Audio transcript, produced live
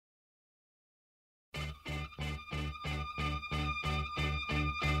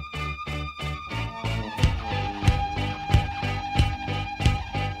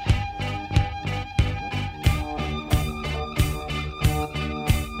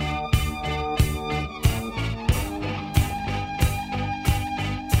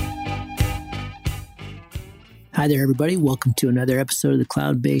Hi there, everybody. Welcome to another episode of the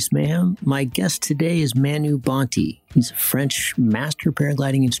Cloud-Based Mayhem. My guest today is Manu Bonti. He's a French master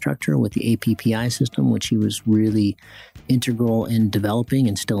paragliding instructor with the APPI system, which he was really integral in developing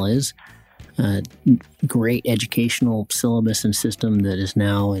and still is. Great educational syllabus and system that is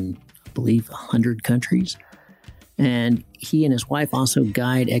now in, I believe, 100 countries. And he and his wife also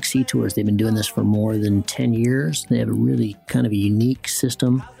guide XC tours. They've been doing this for more than 10 years. They have a really kind of a unique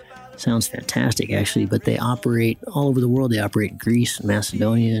system. Sounds fantastic, actually, but they operate all over the world. They operate in Greece, and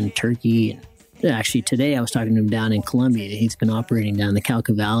Macedonia, and Turkey. And actually, today I was talking to him down in Colombia. He's been operating down the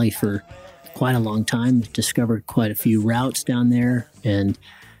Cauca Valley for quite a long time. Discovered quite a few routes down there, and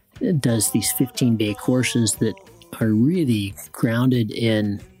does these 15-day courses that are really grounded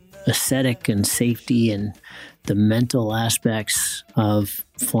in aesthetic and safety and the mental aspects of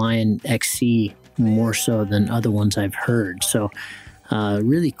flying XC more so than other ones I've heard. So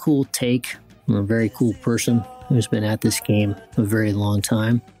really cool take from a very cool person who's been at this game a very long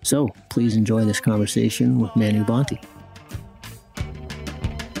time. So please enjoy this conversation with Manu Bonti.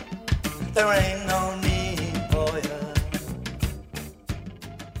 There ain't no need for you.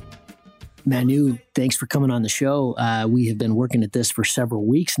 Manu, thanks for coming on the show. We have been working at this for several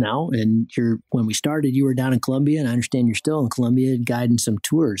weeks now, and when we started, you were down in Colombia, and I understand you're still in Colombia guiding some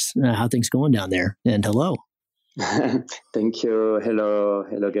tours. How things going down there? And hello. Thank you. Hello,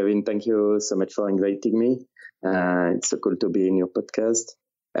 Gavin. Thank you so much for inviting me. It's so cool to be in your podcast.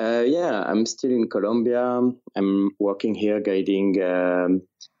 I'm still in Colombia. I'm working here guiding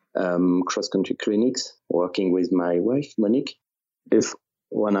cross-country clinics, working with my wife, Monique. If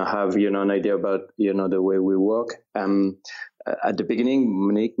want to have an idea about the way we work, at the beginning,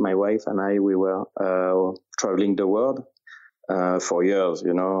 Monique, my wife, and I, we were traveling the world for years,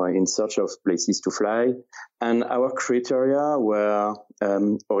 in search of places to fly. And our criteria were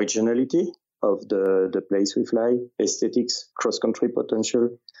originality of the place we fly, aesthetics, cross-country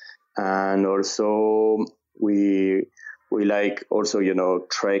potential, and also we like also,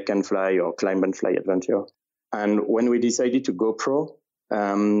 trek and fly or climb and fly adventure. And when we decided to go pro,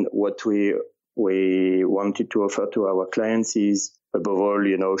 what we wanted to offer to our clients is, above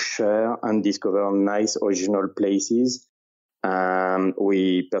all, share and discover nice original places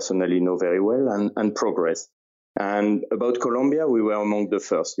we personally know very well and progress. And about Colombia, we were among the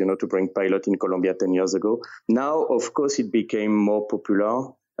first, to bring pilot in Colombia 10 years ago. Now, of course, it became more popular,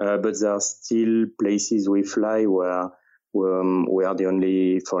 but there are still places we fly where we are the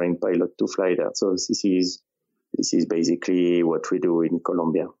only foreign pilot to fly there. So this is basically what we do in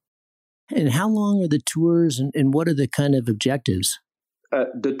Colombia. And how long are the tours, and what are the kind of objectives?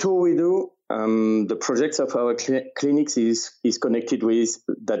 The tour we do, the projects of our clinics is connected with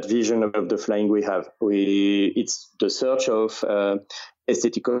that vision of the flying we have. It's the search of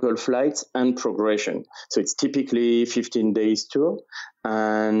aesthetical flights and progression. So it's typically 15 days tour,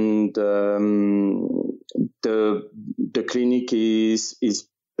 and the clinic is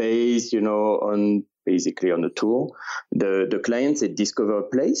based, on basically on the tour. The clients, they discover a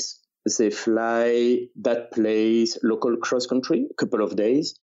place. They fly that place, local cross-country, a couple of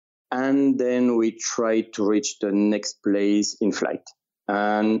days, and then we try to reach the next place in flight.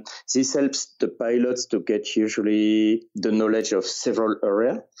 And this helps the pilots to get usually the knowledge of several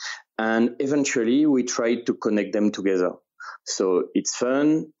areas, and eventually we try to connect them together. So it's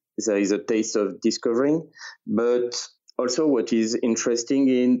fun, there is a taste of discovering, but also what is interesting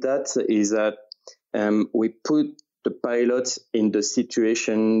in that is that we put the pilots in the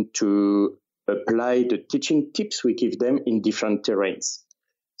situation to apply the teaching tips we give them in different terrains.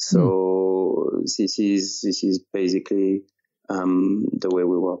 So this is basically the way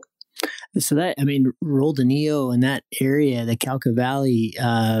we work. So Roldanillo and that area, the Cauca Valley,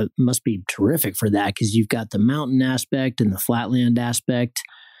 must be terrific for that, because you've got the mountain aspect and the flatland aspect.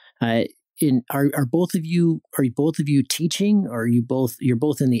 Are both of you teaching, or you're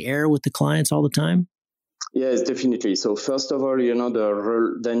both in the air with the clients all the time? Yes, definitely. So first of all, the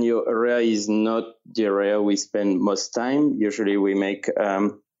Roldanillo area is not the area we spend most time. Usually we make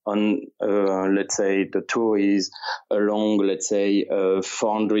let's say the tour is along, let's say, a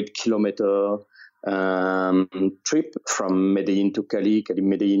 400 kilometer trip from Medellin to Cali,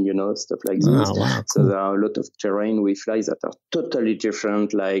 Medellin, stuff like this. Oh, wow. So there are a lot of terrain we fly that are totally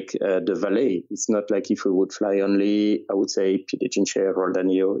different, like the valley. It's not like if we would fly only, I would say, Pichinche,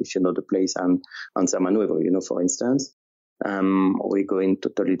 Roldanillo, if you know the place, and San Manuel, for instance. We go in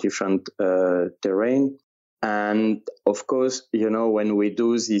totally different terrain. And of course, when we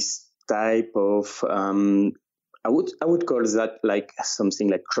do this type of I would call that like something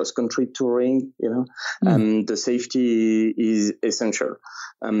like cross-country touring, the safety is essential.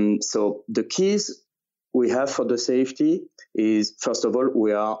 So the keys we have for the safety is, first of all,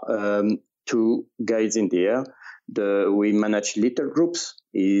 we are 2 guides in the air. We manage little groups,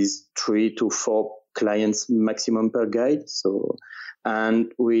 is 3 to 4 clients maximum per guide. So,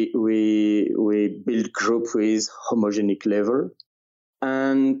 and we build group with homogenic level.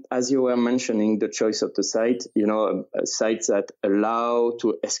 And as you were mentioning, the choice of the site, sites that allow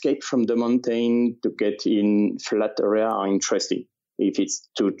to escape from the mountain to get in flat area are interesting. If it's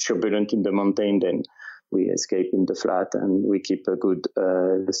too turbulent in the mountain, then we escape in the flat and we keep a good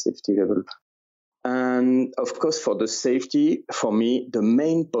safety level. And of course, for the safety, for me, the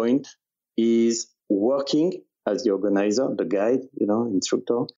main point is working as the organizer, the guide,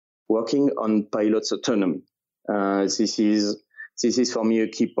 instructor, working on pilot's autonomy. This is for me a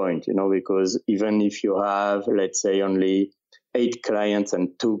key point, because even if you have, let's say, only 8 clients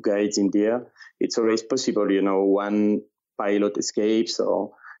and 2 guides in the air, it's always possible, one pilot escapes,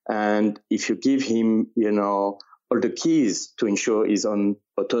 and if you give him, all the keys to ensure his own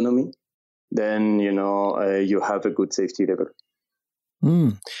autonomy, then, you have a good safety level.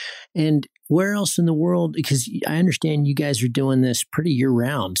 And where else in the world, because I understand you guys are doing this pretty year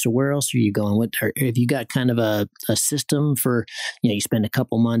round. So where else are you going? Have you got kind of a system for, you spend a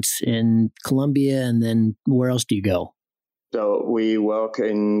couple months in Colombia and then where else do you go? So we work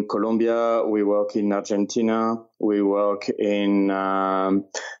in Colombia, we work in Argentina, we work in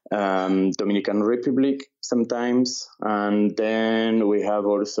Dominican Republic sometimes. And then we have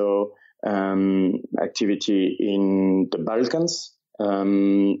also activity in the Balkans.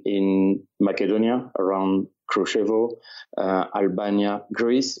 In Macedonia, around Krushevo, Albania,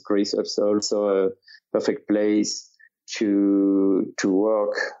 Greece. Greece is also a perfect place to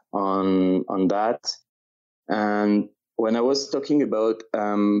work on that. And when I was talking about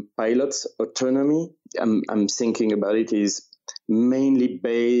pilots' autonomy, I'm thinking about it is mainly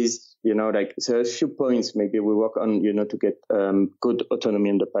based, there are a few points maybe we work on, to get good autonomy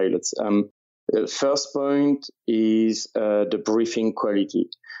in the pilots. First point is the briefing quality.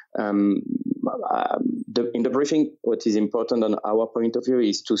 In the briefing, what is important on our point of view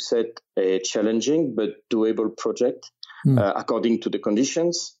is to set a challenging but doable project according to the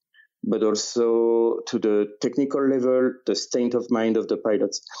conditions, but also to the technical level, the state of mind of the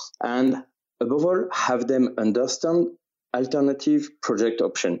pilots. And above all, have them understand alternative project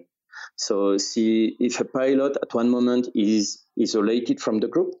option. So see if a pilot at one moment is isolated from the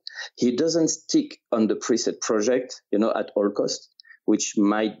group, he doesn't stick on the preset project, at all costs, which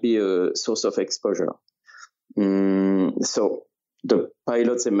might be a source of exposure. So the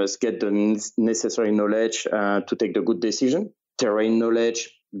pilots, they must get the necessary knowledge to take the good decision, terrain knowledge,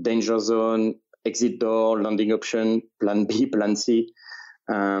 danger zone, exit door, landing option, plan B, plan C.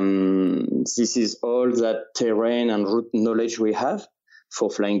 This is all that terrain and route knowledge we have for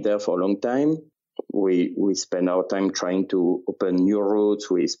flying there for a long time. We spend our time trying to open new routes.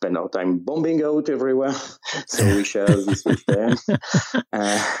 We spend our time bombing out everywhere. So we share this with them.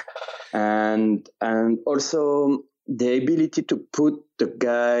 And also the ability to put the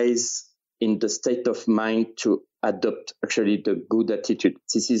guys in the state of mind to adopt actually the good attitude.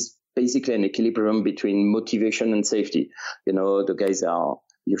 This is basically an equilibrium between motivation and safety. The guys are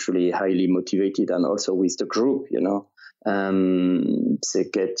usually highly motivated, and also with the group, they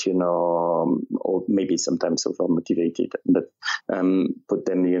get, or maybe sometimes over motivated, but put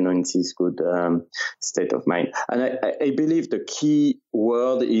them, in this good state of mind. And I believe the key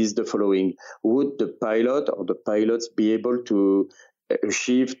word is the following: would the pilot or the pilots be able to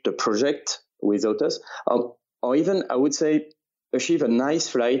achieve the project without us, or even I would say achieve a nice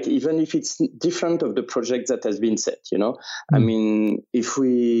flight, even if it's different of the project that has been set. I mean, if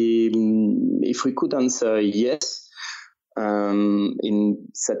we could answer yes.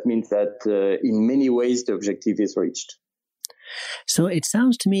 That means that in many ways the objective is reached. So it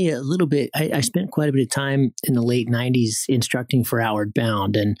sounds to me a little bit, I spent quite a bit of time in the late 90s instructing for Outward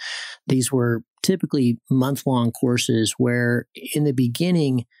Bound, and these were typically month-long courses where in the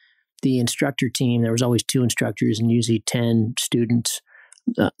beginning, the instructor team, there was always 2 instructors and usually 10 students.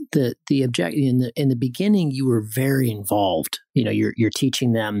 The object in the beginning, you were very involved. You're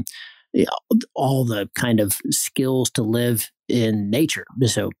teaching them all the kind of skills to live in nature.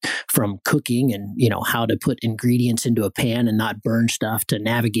 So from cooking and, how to put ingredients into a pan and not burn stuff, to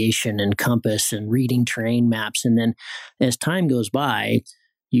navigation and compass and reading terrain maps. And then as time goes by,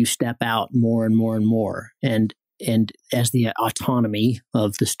 you step out more and more and more. And as the autonomy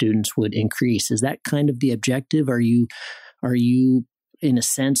of the students would increase, is that kind of the objective? Are you in a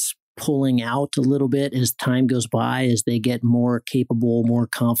sense pulling out a little bit as time goes by, as they get more capable, more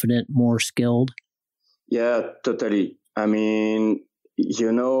confident, more skilled? Yeah, totally. I mean,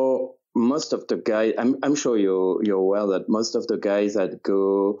 most of the guys, I'm sure you're aware that most of the guys that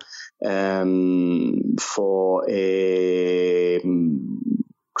go for a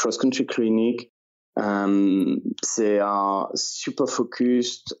cross-country clinic, they are super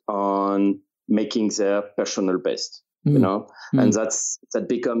focused on making their personal best, you know, and that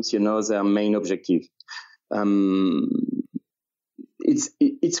becomes, you know, their main objective.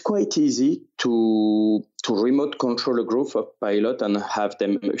 It's quite easy to remote control a group of pilots and have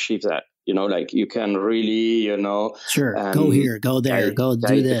them achieve that. You know, like you can really, you know, sure, go here, go there, go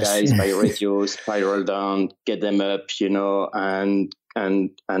do this. The guys by radio, spiral down, get them up, you know, and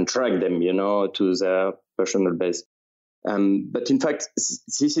track them, you know, to their personal best. But in fact,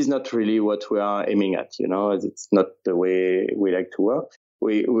 this is not really what we are aiming at. You know, it's not the way we like to work.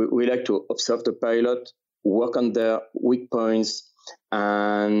 We like to observe the pilot, work on their weak points.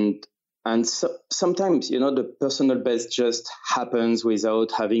 And sometimes, you know, the personal best just happens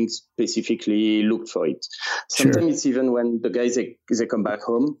without having specifically looked for it. Sometimes it's even when the guys, they come back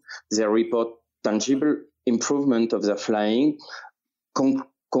home, they report tangible improvement of their flying,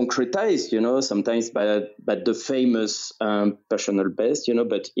 concretized, you know, sometimes by the famous personal best, you know,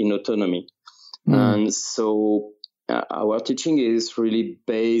 but in autonomy. And so our teaching is really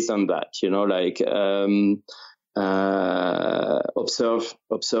based on that, you know, like observe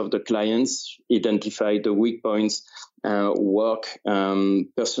the clients, identify the weak points, work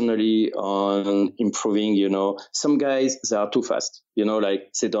personally on improving, you know. Some guys, they are too fast, you know,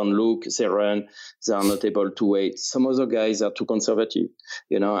 like they don't look, they run, they are not able to wait. Some other guys are too conservative,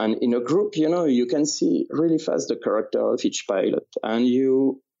 you know, and in a group, you know, you can see really fast the character of each pilot, and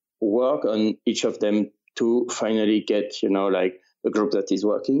you work on each of them to finally get, you know, like a group that is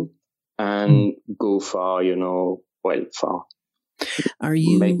working and go far, you know, far. Are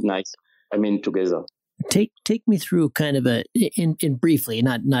you make nice? I mean, together. Take me through kind of in briefly,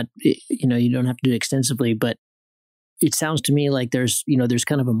 not you know, you don't have to do it extensively, but it sounds to me like there's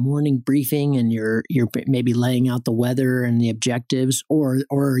kind of a morning briefing, and you're maybe laying out the weather and the objectives, or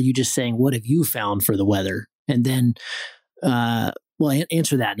are you just saying, what have you found for the weather, and then answer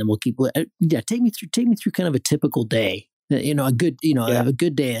that, and then we'll keep. Take me through kind of a typical day. You know, a good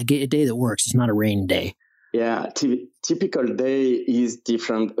day, a day that works. It's not a rain day. Yeah, typical day is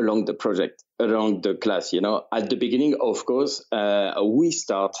different along the project, along the class. You know, at the beginning, of course, we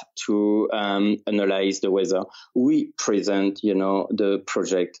start to analyze the weather. We present, you know, the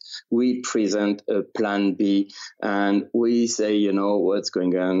project. We present a plan B, and we say, you know, what's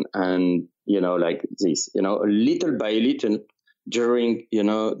going on, and you know, like this. You know, little by little. During, you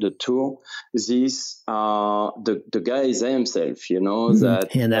know, the tour, these are the guys themselves, you know,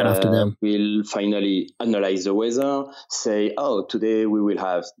 that hand that off to them. Will finally analyze the weather, say, oh, today we will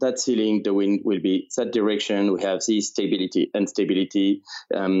have that ceiling, the wind will be that direction, we have this stability, instability,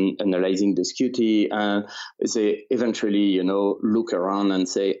 analyzing the SCUTI, and they eventually, you know, look around and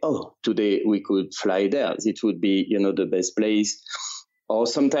say, oh, today we could fly there. It would be, you know, the best place. Or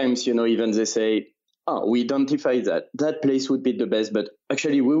sometimes, you know, even they say, oh, we identify that place would be the best, but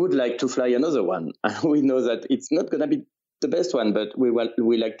actually we would like to fly another one. And we know that it's not going to be the best one, but we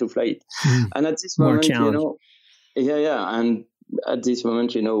like to fly it. And at this moment, you know, and at this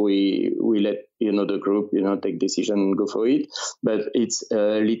moment, you know, we let, you know, the group, you know, take decision and go for it. But it's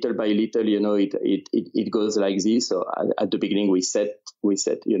little by little, you know, it goes like this. So at the beginning, we set,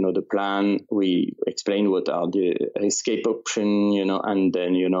 you know, the plan. We explain what are the escape option, you know, and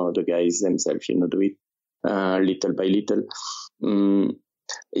then, you know, the guys themselves, you know, do it little by little.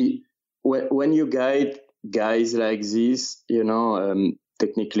 When you guide guys like this, you know,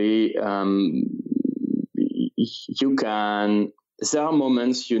 technically, you can. There are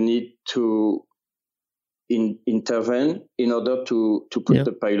moments you need to intervene in order to put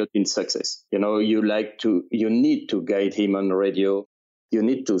the pilot in success. You know, you need to guide him on radio. You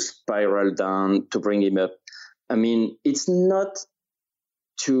need to spiral down to bring him up. I mean, it's not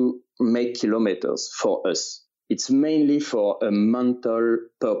to make kilometers for us. It's mainly for a mental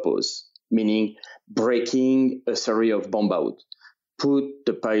purpose, meaning breaking a series of bomb out, put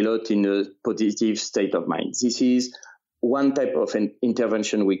the pilot in a positive state of mind. This is one type of an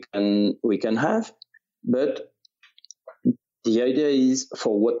intervention we can have, but the idea is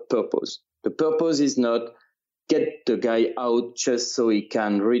for what purpose? The purpose is not get the guy out just so he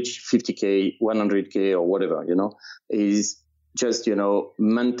can reach 50K, 100K or whatever, you know, is just, you know,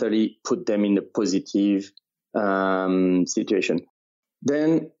 mentally put them in a positive situation.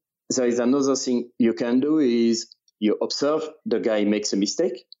 Then there is another thing you can do is you observe the guy makes a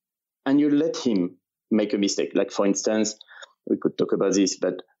mistake and you let him make a mistake. Like, for instance, we could talk about this,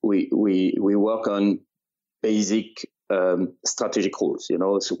 but we work on basic strategic rules,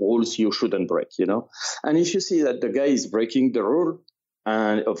 so rules you shouldn't break, And if you see that the guy is breaking the rule,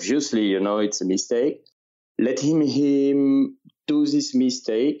 and obviously, it's a mistake, let him do this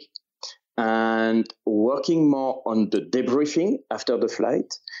mistake, and working more on the debriefing after the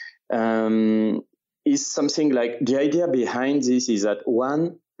flight is something like, the idea behind this is that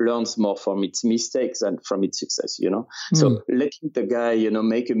one learns more from its mistakes than from its success, So letting the guy,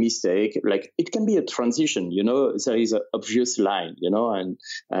 make a mistake, like it can be a transition, there is an obvious line,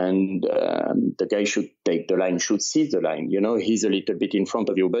 and the guy should take the line, should see the line, he's a little bit in front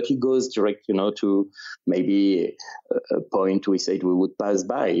of you, but he goes direct, to maybe a point we said we would pass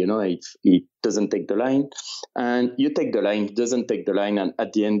by, if he doesn't take the line, and you take the line, he doesn't take the line, and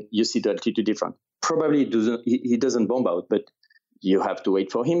at the end you see the altitude different. Probably he doesn't bomb out, but you have to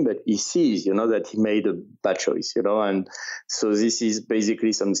wait for him, but he sees, that he made a bad choice, and so this is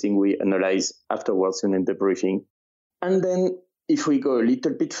basically something we analyze afterwards in the briefing. And then if we go a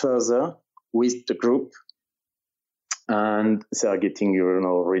little bit further with the group, and they are getting,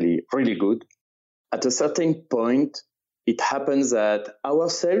 really, really good, at a certain point, it happens that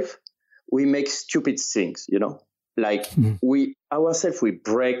ourselves, we make stupid things, like we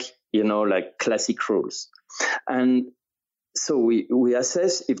break, like classic rules. And so we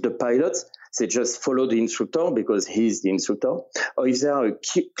assess if the pilots, they just follow the instructor because he's the instructor, or if they have a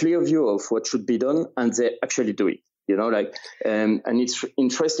clear view of what should be done and they actually do it, and it's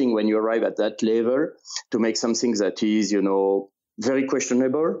interesting when you arrive at that level to make something that is, very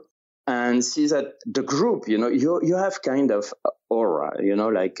questionable, and see that the group, you have kind of aura,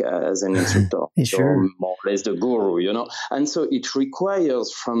 like as an instructor, sure. More or less the guru, and so it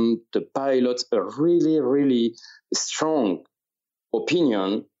requires from the pilots a really, really strong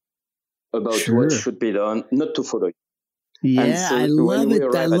opinion about what should be done, not to follow it. Yeah, so I love it.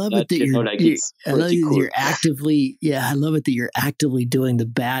 I love it that you're actively. Yeah, I love it that you're actively doing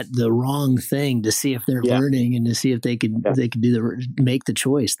the wrong thing to see if they're learning and to see if they can make the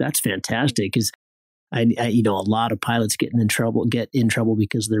choice. That's fantastic. Because I a lot of pilots get in trouble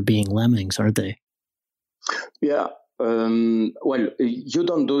because they're being lemmings, aren't they? Yeah. Well, you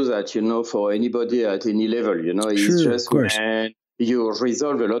don't do that, for anybody at any level. It's just when you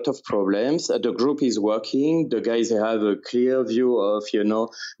resolve a lot of problems. The group is working. The guys have a clear view of,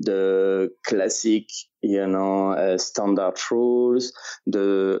 the classic, standard rules,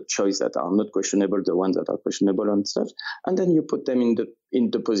 the choices that are not questionable, the ones that are questionable and stuff. And then you put them in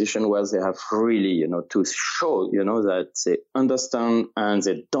the position where they have really, to show, that they understand and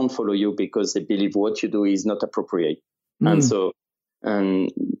they don't follow you because they believe what you do is not appropriate. And so,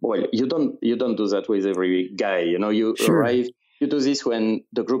 you don't do that with every guy. You arrive. You do this when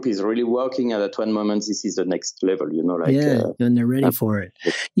the group is really working, and at one moment, this is the next level, and they're ready for it.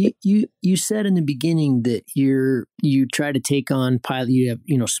 You said in the beginning that you try to take on pilot. You have,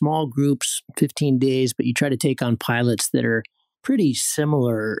 small groups, 15 days, but you try to take on pilots that are pretty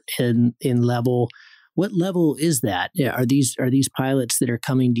similar in level. What level is that? Are these pilots that are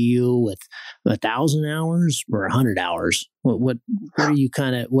coming to you with 1,000 hours or 100 hours? What are you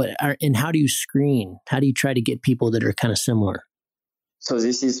and how do you screen? How do you try to get people that are kind of similar? So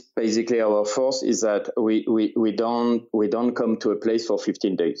this is basically our force, is that we don't come to a place for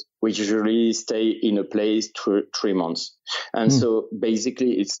 15 days. We usually stay in a place 3 months. And so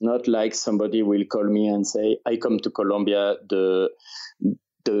basically it's not like somebody will call me and say, I come to Colombia the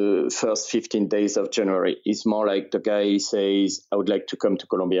first 15 days of January. It's more like the guy says, I would like to come to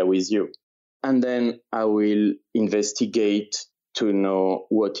Colombia with you. And then I will investigate to know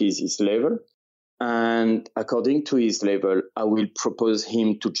what is his level. And according to his level, I will propose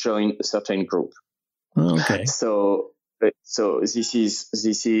him to join a certain group. Okay. So this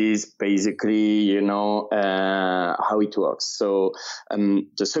is basically, how it works. So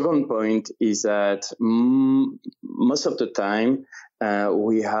the second point is that most of the time,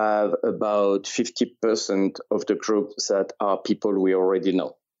 we have about 50% of the group that are people we already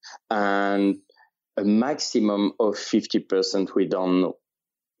know, and a maximum of 50% we don't know.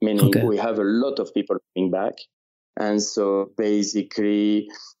 Meaning we have a lot of people coming back. And so basically,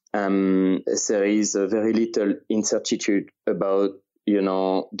 there is a very little incertitude about,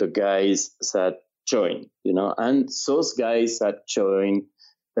 the guys that join, and those guys that join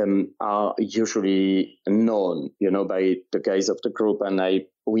are usually known, by the guys of the group. And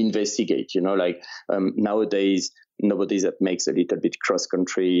we investigate, nowadays, nobody that makes a little bit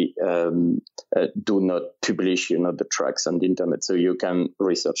cross-country do not publish, the tracks on the internet. So you can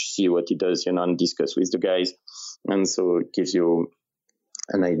research, see what he does, and discuss with the guys. And so it gives you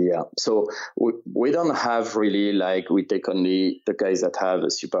an idea. So we don't have really like, we take only the guys that have a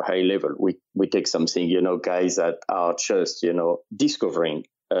super high level. We take something, guys that are just, discovering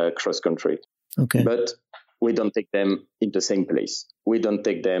cross country. Okay. But we don't take them in the same place. We don't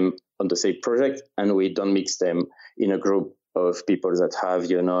take them on the same project, and we don't mix them in a group of people that have,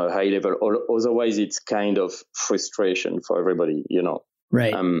 a high level. Otherwise, it's kind of frustration for everybody,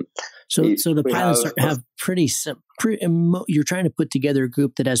 Right. So the pilots have you're trying to put together a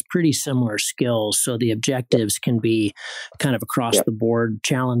group that has pretty similar skills. So the objectives can be kind of across the board,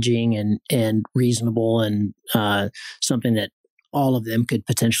 challenging and reasonable, and something that all of them could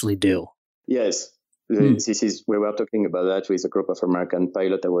potentially do. Yes. We were talking about that with a group of American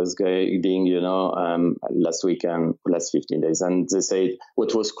pilots I was guiding, last week and last 15 days. And they said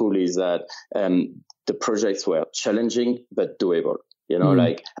what was cool is that the projects were challenging but doable,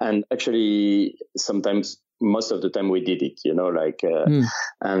 and actually sometimes, most of the time we did it,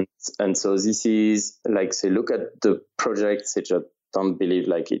 and so this is like, they look at the projects, they just don't believe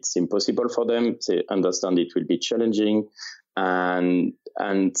like it's impossible for them. They understand it will be challenging. And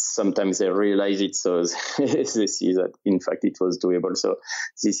sometimes they realize it, so they see that in fact it was doable. So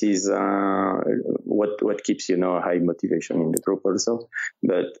this is what keeps high motivation in the group also.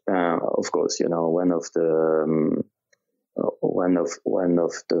 But of course, one of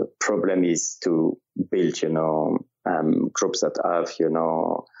the problem is to build groups that have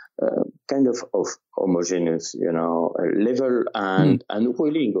kind of homogeneous level and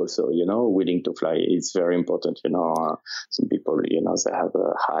willing also willing to fly. It's very important. Some people they have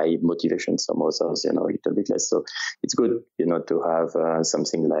a high motivation, some others a little bit less. So it's good to have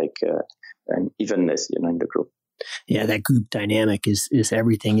something like an evenness in the group. Yeah, that group dynamic is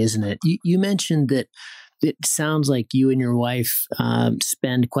everything, isn't it? You mentioned that it sounds like you and your wife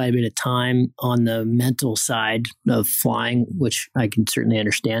spend quite a bit of time on the mental side of flying, which I can certainly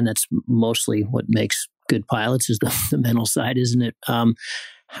understand. That's mostly what makes good pilots, is the mental side, isn't it?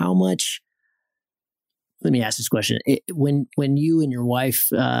 How much? Let me ask this question: when you and your wife,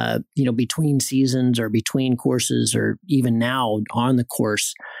 between seasons or between courses, or even now on the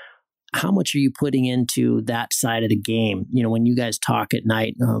course, how much are you putting into that side of the game? When you guys talk at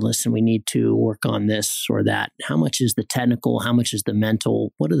night, listen, we need to work on this or that. How much is the technical? How much is the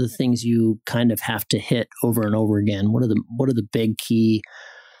mental? What are the things you kind of have to hit over and over again? What are the big key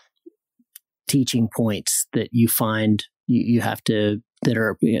teaching points that you find you have to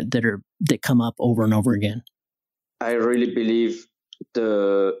that come up over and over again? I really believe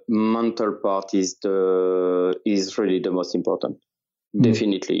the mental part is really the most important.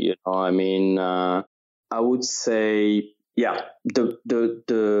 Definitely, I would say,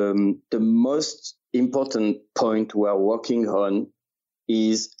 the most important point we are working on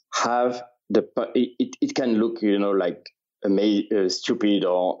is have it can look, like stupid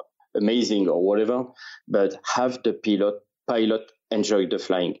or amazing or whatever, but have the pilot enjoy the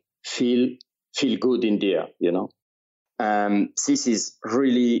flying, feel good in the air, this is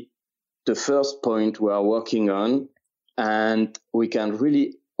really the first point we are working on. And we can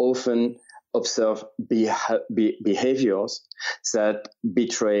really often observe behaviors that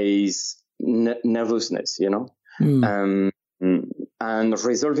betrays nervousness, and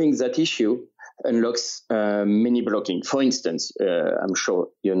resolving that issue unlocks many blocking. For instance, I'm sure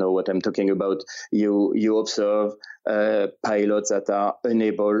you know what I'm talking about. You observe pilots that are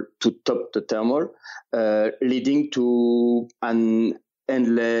unable to top the thermal, leading to an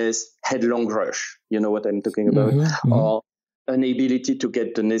endless headlong rush. You know what I'm talking about? Or inability to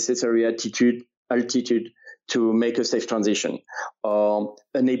get the necessary altitude to make a safe transition, or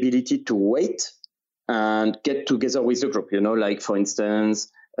inability to wait and get together with the group. Like for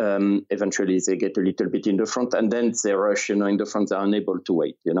instance, eventually they get a little bit in the front and then they rush, in the front, they're unable to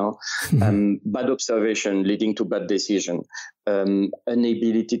wait, bad observation leading to bad decision,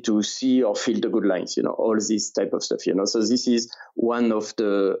 inability to see or feel the good lines, all this type of stuff, So this is one of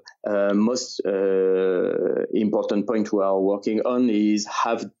the most important point we are working on, is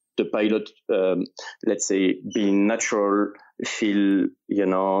have the pilot, let's say, be natural, feel,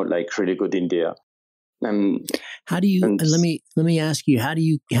 like really good in the air. How do you? Let me ask you. How do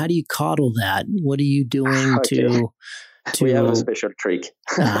you coddle that? What are you doing to? We have a special trick,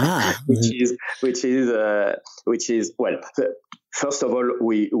 which is well. First of all,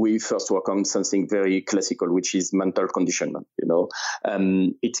 we first work on something very classical, which is mental conditionment.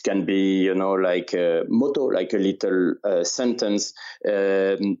 It can be like a motto, like a little sentence.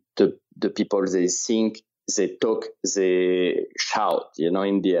 The people, they think, they talk, they shout,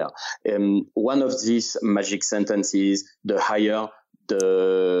 in the air. One of these magic sentences: the higher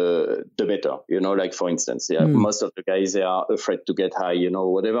the better, like for instance, most of the guys, they are afraid to get high,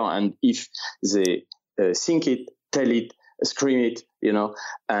 whatever. And if they think it, tell it, scream it,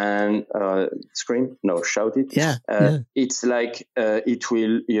 and shout it. It's like it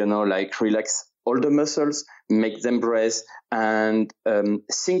will, like relax all the muscles, make them breathe, and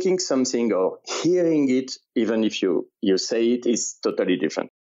thinking something or hearing it, even if you say it, is totally different.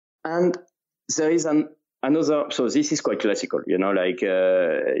 And there is another, so this is quite classical, like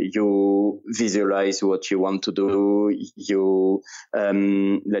you visualize what you want to do, you,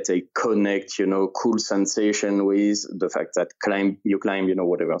 let's say, connect, cool sensation with the fact that you climb,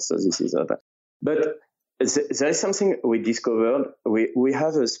 whatever. So this is that. But there is something we discovered. We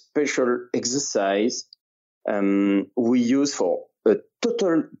have a special exercise we use for a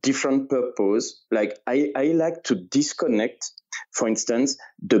total different purpose. Like I like to disconnect, for instance,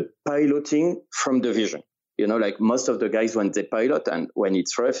 the piloting from the vision. Like most of the guys, when they pilot and when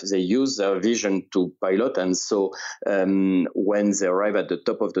it's rough, they use their vision to pilot. And so when they arrive at the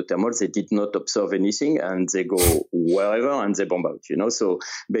top of the thermal, they did not observe anything and they go wherever and they bomb out, So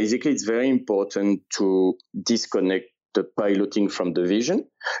basically, it's very important to disconnect the piloting from the vision,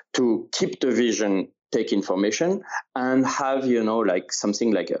 to keep the vision, take information, and have, like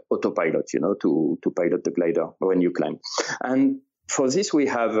something like an autopilot, to pilot the glider when you climb. And for this, we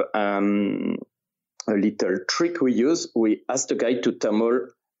have a little trick we use. We ask the guy to thermal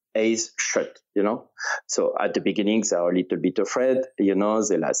eyes shut, So at the beginning, they are a little bit afraid, they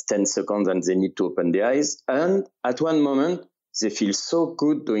last 10 seconds and they need to open the eyes. And at one moment, they feel so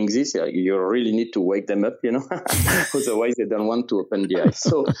good doing this. You really need to wake them up, Otherwise, they don't want to open the eyes.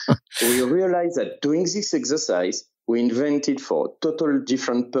 So we realized that doing this exercise, we invented for total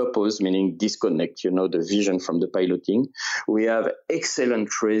different purpose, meaning disconnect, the vision from the piloting. We have excellent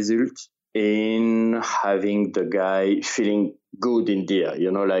results in having the guy feeling good in the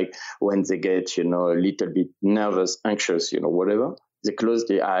air, like when they get, a little bit nervous, anxious, whatever. They close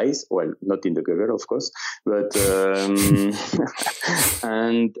their eyes, well, not in the goggle, of course, but,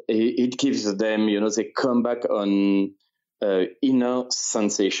 and it gives them, they come back on inner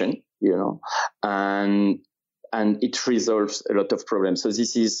sensation, and it resolves a lot of problems. So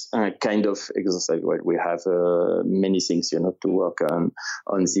this is a kind of exercise where we have many things, to work on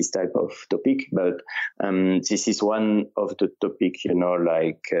this type of topic. But this is one of the topic,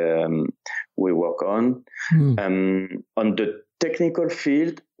 we work on. On the technical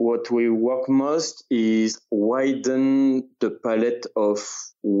field, what we work most is widen the palette of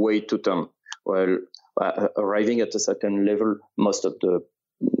way to turn. Well, arriving at a certain level, most of the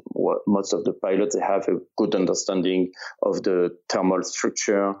pilots, they have a good understanding of the thermal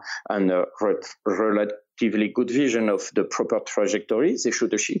structure and a relatively good vision of the proper trajectory they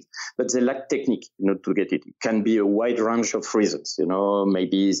should achieve, but they lack technique, to get it. It can be a wide range of reasons,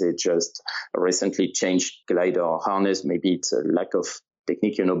 maybe they just recently changed glider or harness, maybe it's a lack of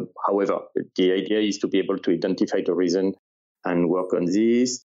technique, However, the idea is to be able to identify the reason and work on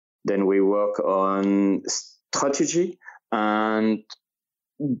this. Then we work on strategy, and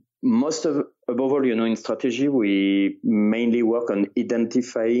above all, in strategy, we mainly work on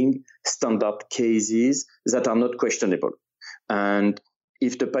identifying standard cases that are not questionable. And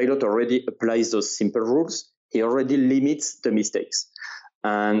if the pilot already applies those simple rules, he already limits the mistakes.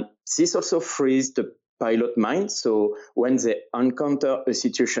 And this also frees the pilot mind. So when they encounter a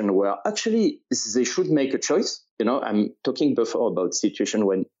situation where actually they should make a choice, I'm talking before about situation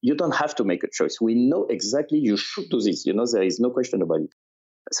when you don't have to make a choice. We know exactly you should do this. There is no question about it.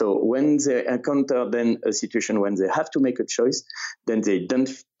 So when they encounter then a situation when they have to make a choice, then they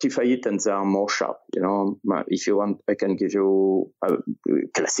identify it and they are more sharp. If you want, I can give you a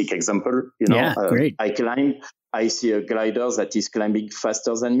classic example. Great. I climb, I see a glider that is climbing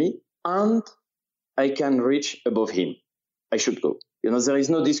faster than me, and I can reach above him. I should go. There is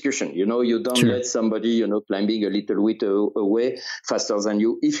no discussion. You don't let somebody, climbing a little bit away faster than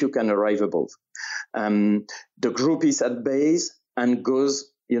you if you can arrive above. The group is at base and goes,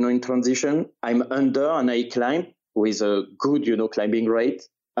 in transition. I'm under and I climb with a good, climbing rate.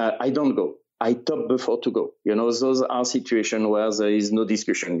 I don't go. I top before to go. Those are situations where there is no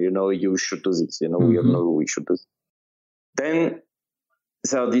discussion. You should do this. We should do this. Then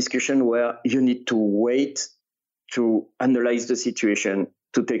there are discussions where you need to wait to analyze the situation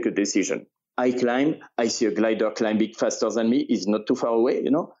to take a decision. I climb. I see a glider climbing faster than me. He's not too far away,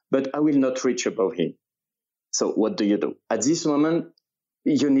 but I will not reach above him. So what do you do? At this moment,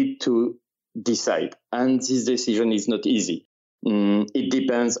 you need to decide. And this decision is not easy. It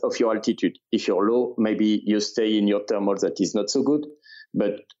depends of your altitude. If you're low, maybe you stay in your thermal that is not so good,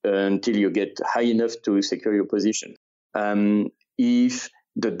 but until you get high enough to secure your position. if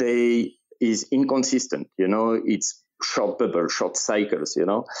the day is inconsistent, it's short bubble, short cycles,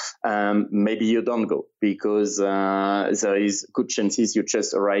 maybe you don't go because there is good chances you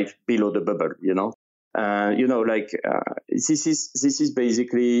just arrive below the bubble, this is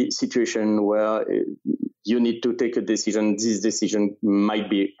basically situation where you need to take a decision. This decision might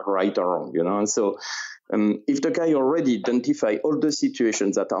be right or wrong, and so if the guy already identify all the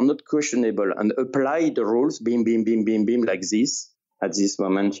situations that are not questionable and apply the rules, beam, like this at this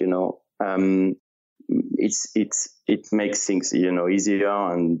moment, it makes things, easier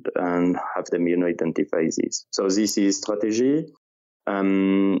and have them, identify this. So this is strategy.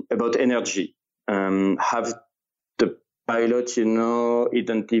 About energy. Have the pilot,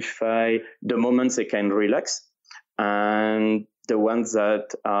 identify the moments they can relax and the ones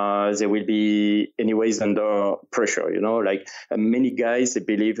that they will be anyways under pressure, many guys, they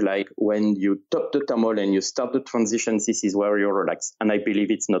believe like when you top the thermal and you start the transition, this is where you're relaxed. And I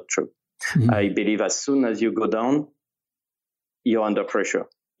believe it's not true. Mm-hmm. I believe as soon as you go down, you're under pressure,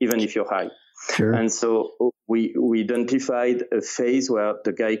 even if you're high. Sure. And so we identified a phase where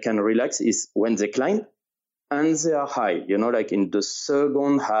the guy can relax is when they climb and they are high, like in the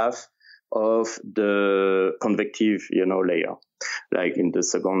second half of the convective, layer, like in the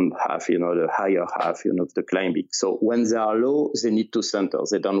second half, the higher half, of the climbing. So when they are low, they need to center.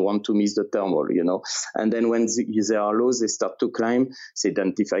 They don't want to miss the thermal, And then when they are low, they start to climb. They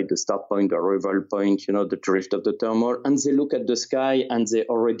identify the start point, the arrival point, the drift of the thermal, and they look at the sky and they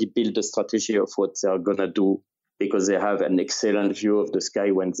already build a strategy of what they're gonna do because they have an excellent view of the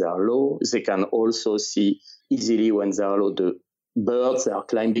sky when they are low. They can also see easily when they are low the birds are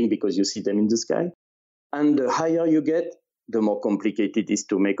climbing because you see them in the sky. And the higher you get, the more complicated it is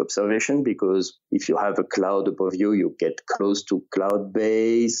to make observation because if you have a cloud above you, you get close to cloud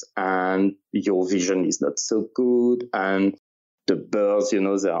base and your vision is not so good. And the birds, they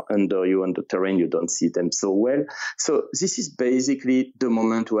are under you on the terrain, you don't see them so well. So this is basically the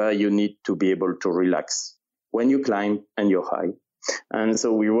moment where you need to be able to relax when you climb and you're high. And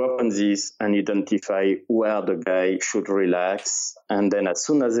so we work on this and identify where the guy should relax. And then as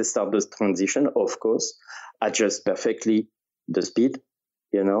soon as they start the transition, of course, adjust perfectly the speed,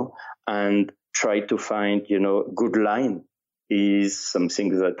 and try to find, good line is something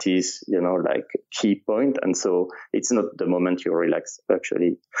that is, like key point. And so it's not the moment you relax,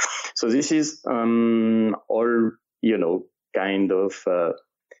 actually. So this is all, kind of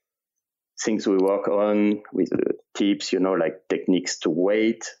things we work on with tips, like techniques to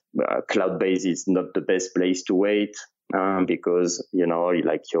wait. Cloud base is not the best place to wait because,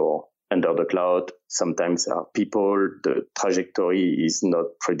 like you're under the cloud, sometimes there are people, the trajectory is not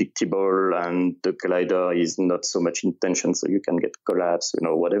predictable and the glider is not so much in tension, so you can get collapse,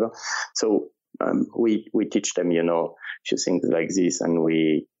 whatever. So we teach them, a few things like this, and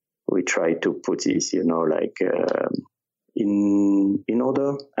we try to put this, in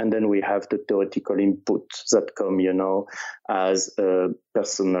order, and then we have the theoretical input that come, as a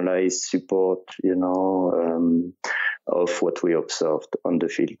personalized support, of what we observed on the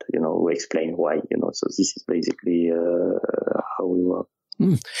field. We explain why. So this is basically how we work.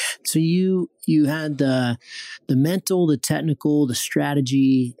 So you had the mental, the technical, the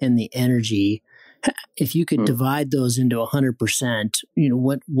strategy, and the energy. If you could divide those into 100%,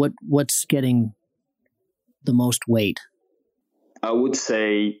 what's getting the most weight? I would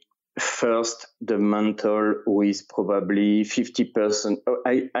say first the mental with probably 50%.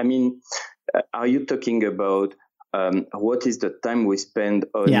 I mean, are you talking about what is the time we spend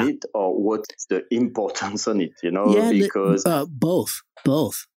on it, or what is the importance on it? Because both.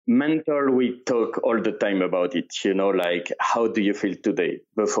 Mental, we talk all the time about it, like how do you feel today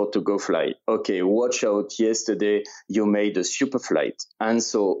before to go fly? Okay, watch out, yesterday you made a super flight. And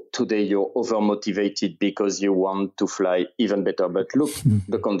so today you're overmotivated because you want to fly even better. But look,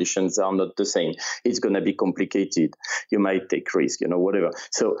 the conditions are not the same. It's going to be complicated. You might take risk, whatever.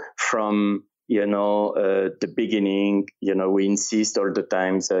 So from, the beginning, we insist all the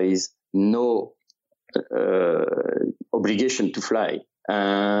time there is no obligation to fly.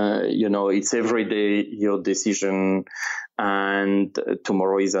 It's every day your decision, and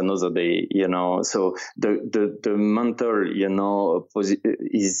tomorrow is another day, so the mental,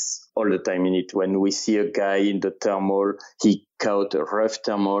 is all the time in it. When we see a guy in the thermal, he caught a rough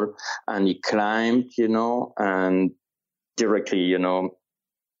thermal and he climbed, and directly,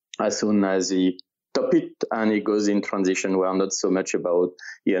 as soon as he top it and he goes in transition, we're not so much about,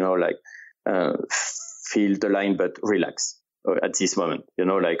 feel the line, but relax. At this moment,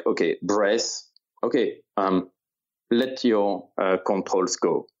 okay, breath, okay, let your controls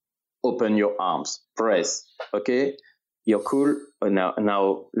go, open your arms, breath, okay, you're cool.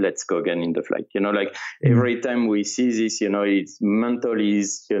 Now let's go again in the flight. Like every time we see this, it's mental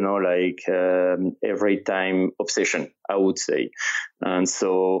is, like every time obsession, I would say. And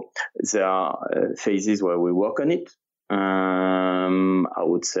so there are phases where we work on it. I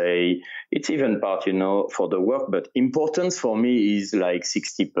would say it's even part, for the work, but importance for me is like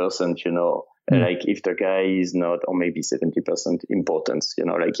 60%, like if the guy is not, or maybe 70% importance,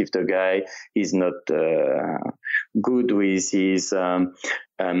 like if the guy is not good with his, I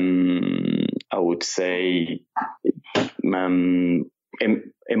would say,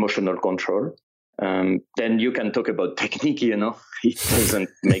 emotional control, then you can talk about technique, it doesn't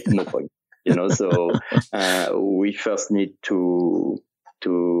make no point. So we first need to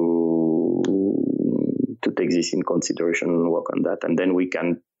take this in consideration and work on that, and then we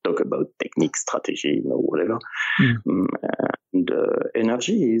can talk about technique, strategy, whatever. And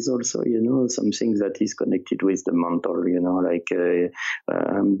energy is also, something that is connected with the mental, like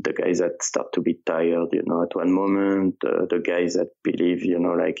the guys that start to be tired, at one moment, the guys that believe,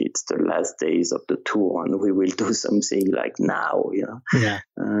 like it's the last days of the tour and we will do something like now, Yeah.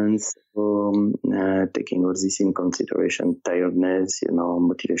 And so taking all this in consideration, tiredness,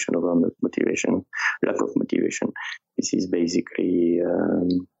 motivation over not motivation, lack of motivation, this is basically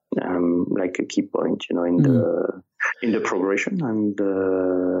like a key point, in the progression and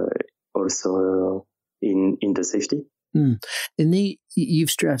also in the safety. And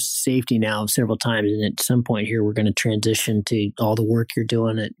you've stressed safety now several times, and at some point here, we're going to transition to all the work you're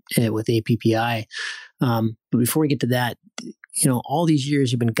doing with APPI. But before we get to that, all these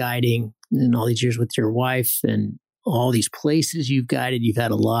years you've been guiding, and all these years with your wife, and all these places you've guided, you've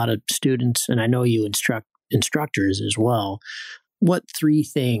had a lot of students, and I know you instruct instructors as well. What 3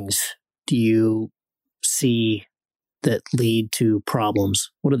 things do you see that lead to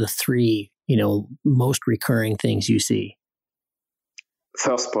problems? What are the 3, most recurring things you see?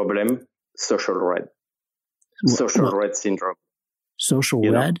 First problem, social red. Social red syndrome. Social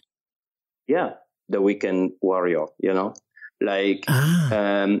red? Yeah, the weekend warrior, Like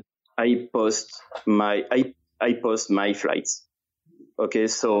I post my flights. Okay,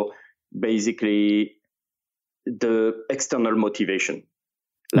 so basically the external motivation.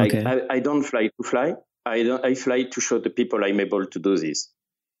 Like I don't fly to fly. I fly to show the people I'm able to do this.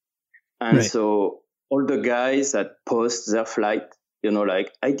 And so all the guys that post their flight,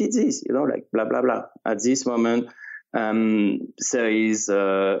 like I did this, like blah, blah, blah. At this moment, there is,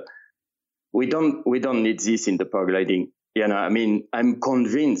 we don't need this in the paragliding. I'm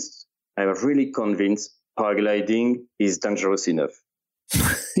convinced, I'm really convinced paragliding is dangerous enough.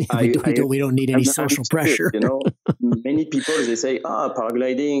 we don't need any social pressure. Many people, they say,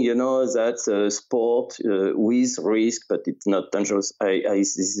 paragliding, that's a sport with risk, but it's not dangerous.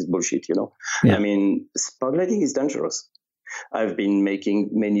 This is bullshit, Yeah. Paragliding is dangerous. I've been making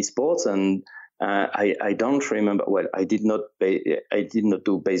many sports, and I don't remember. Well, I did not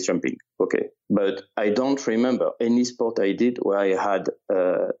do base jumping. Okay, but I don't remember any sport I did where I had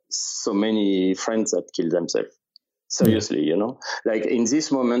so many friends that killed themselves. Seriously, like in this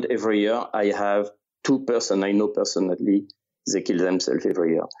moment, every year I have 2 persons I know personally, they kill themselves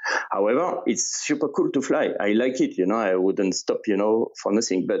every year. However, it's super cool to fly. I like it, I wouldn't stop, for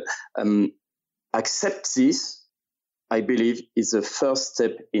nothing. But accept this, I believe, is the first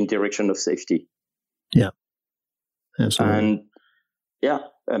step in direction of safety. Yeah, absolutely. And yeah,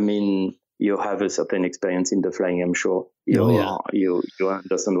 you have a certain experience in the flying, I'm sure. You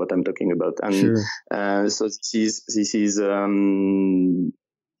understand what I'm talking about. And sure. So this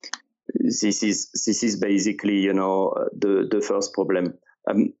is basically, the first problem.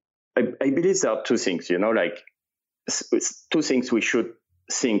 I believe there are 2 things, like 2 things we should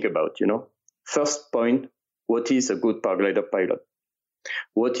think about, First point, what is a good paraglider pilot?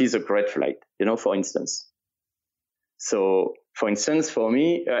 What is a great flight, for instance? So, for instance, for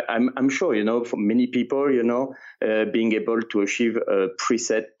me, I'm sure, for many people, being able to achieve a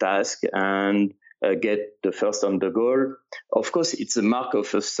preset task and get the first on the goal, of course, it's a mark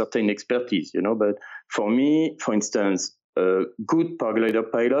of a certain expertise, but for me, for instance, a good paraglider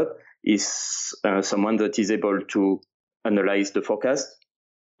pilot is someone that is able to analyze the forecast,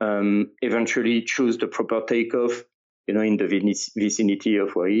 eventually choose the proper takeoff, in the vicinity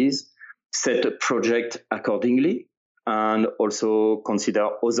of where he is, set a project accordingly, and also consider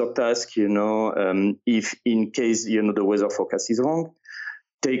other tasks, if in case, the weather forecast is wrong,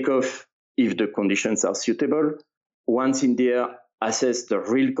 take off if the conditions are suitable. Once in the air, assess the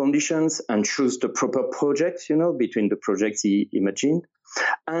real conditions and choose the proper projects, between the projects he imagined.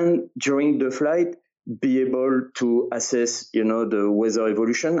 And during the flight, be able to assess, the weather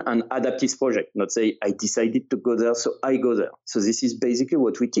evolution and adapt his project, not say, I decided to go there, so I go there. So this is basically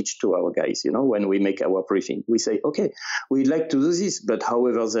what we teach to our guys, when we make our briefing. We say, okay, we'd like to do this, but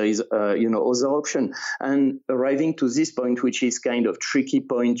however, there is, other option. And arriving to this point, which is kind of tricky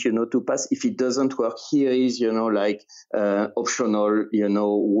point, to pass, if it doesn't work, here is, optional,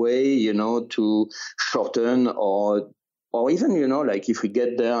 way, to shorten or even, if we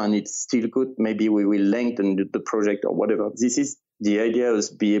get there and it's still good, maybe we will lengthen the project or whatever. This is the idea, is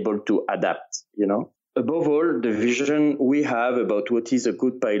be able to adapt, Above all, the vision we have about what is a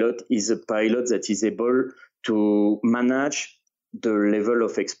good pilot is a pilot that is able to manage the level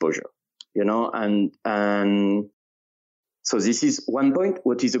of exposure, and so this is one point,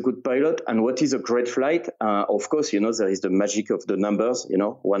 what is a good pilot and what is a great flight. Of course, there is the magic of the numbers,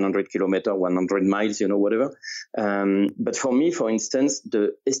 100 kilometers, 100 miles, whatever. But for me, for instance,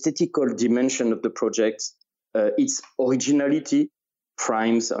 the aesthetical dimension of the project, its originality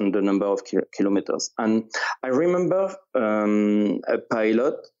primes on the number of kilometers. And I remember a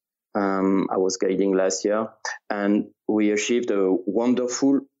pilot I was guiding last year, and we achieved a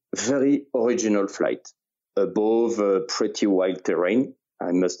wonderful, very original flight above pretty wild terrain,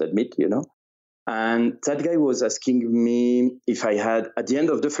 I must admit, And that guy was asking me if I had, at the end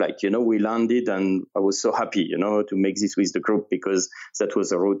of the flight, we landed and I was so happy, to make this with the group because that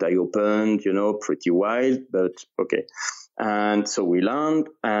was a route I opened, pretty wild, but okay. And so we land,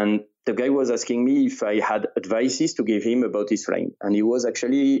 and the guy was asking me if I had advices to give him about his flying. And he was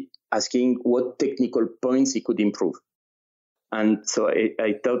actually asking what technical points he could improve. And so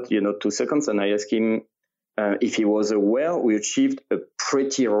I thought, 2 seconds, and I asked him, if he was aware, we achieved a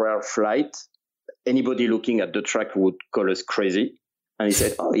pretty rare flight. Anybody looking at the track would call us crazy. And he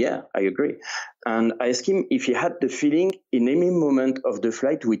said, oh, yeah, I agree. And I asked him if he had the feeling in any moment of the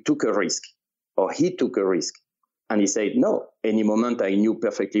flight we took a risk, or he took a risk. And he said, no, any moment I knew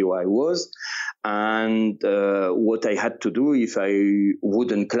perfectly where I was and what I had to do if I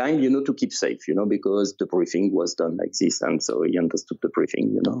wouldn't climb, to keep safe, because the briefing was done like this. And so he understood the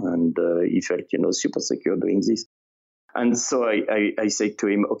briefing, and he felt, super secure doing this. And so I said to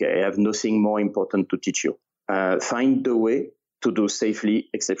him, okay, I have nothing more important to teach you. Find the way to do safely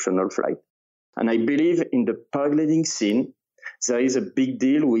exceptional flight. And I believe in the paragliding scene, there is a big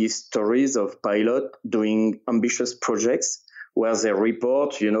deal with stories of pilots doing ambitious projects where they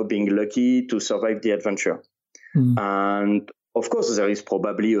report, being lucky to survive the adventure. And of course, there is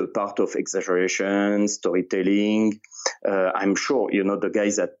probably a part of exaggeration, storytelling. I'm sure, the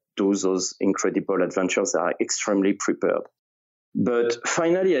guys that do those incredible adventures are extremely prepared. But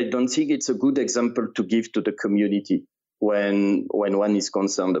finally, I don't think it's a good example to give to the community when one is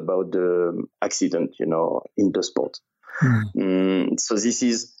concerned about the accident, in the sport. So this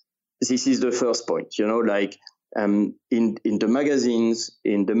is the first point, in the magazines,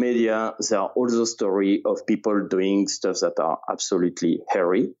 in the media, there are also stories of people doing stuff that are absolutely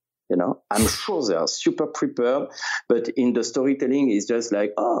hairy. I'm sure they are super prepared, but in the storytelling, it's just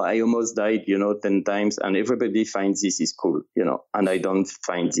like, oh, I almost died, 10 times, and everybody finds this is cool, and I don't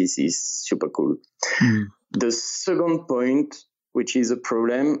find this is super cool. The second point, which is a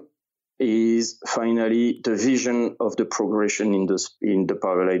problem, is finally the vision of the progression in the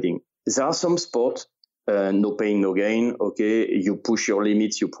paragliding. There are some sports, no pain, no gain. Okay, you push your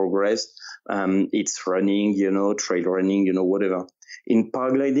limits, you progress. It's running, trail running, whatever. In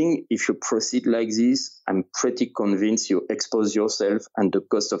paragliding, if you proceed like this, I'm pretty convinced you expose yourself, and the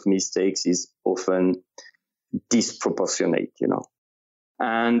cost of mistakes is often disproportionate,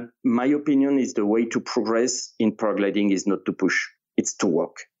 And my opinion is the way to progress in paragliding is not to push, it's to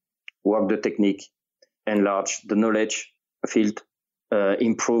work the technique, enlarge the knowledge field,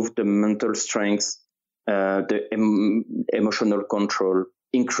 improve the mental strength, the emotional control,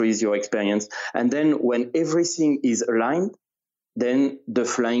 increase your experience. And then when everything is aligned, then the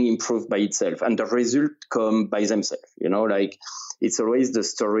flying improves by itself and the result come by themselves. It's always the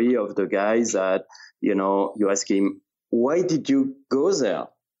story of the guys that, you ask him, why did you go there?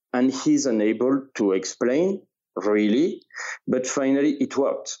 And he's unable to explain really, but finally it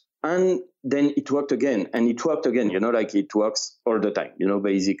worked. And then it worked again, and it worked again, it works all the time,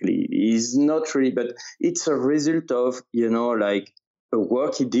 basically. It's not really, but it's a result of, a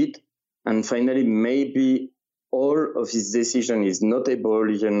work he did. And finally, maybe all of his decision is not able,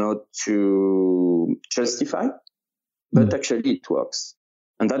 to justify, but actually it works.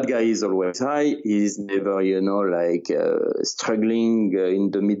 And that guy is always high. He's never, struggling in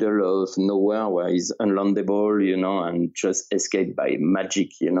the middle of nowhere where he's unlandable, and just escaped by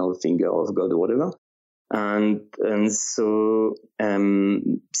magic, finger of God or whatever. And so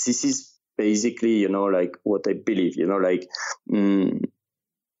this is basically, like what I believe,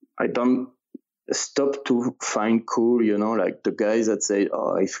 I don't stop to find cool, like the guys that say,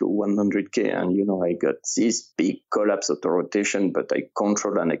 oh, I flew 100K and, I got this big collapse auto rotation, but I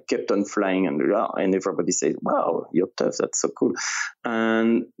controlled and I kept on flying and everybody says, wow, you're tough. That's so cool.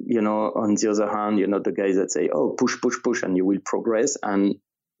 And, on the other hand, the guys that say, oh, push, and you will progress. And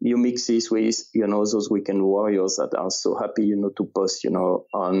you mix this with, those weekend warriors that are so happy, to post,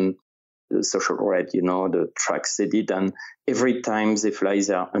 on the social red, the tracks they did. And every time they fly,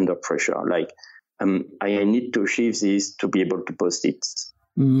 they are under pressure. Like, I need to achieve this to be able to post it.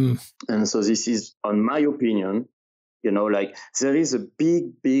 And so this is, on my opinion, like there is a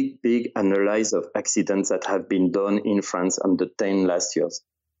big analysis of accidents that have been done in France on the 10 last years.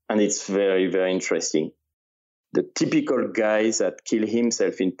 And it's very, very interesting. The typical guy that kill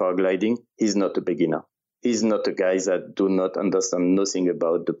himself in paragliding, he's not a beginner. He's not a guy that do not understand nothing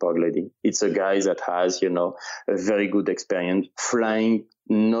about the paragliding. It's a guy that has, a very good experience flying,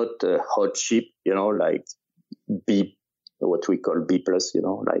 not a hot ship, like B, what we call B plus,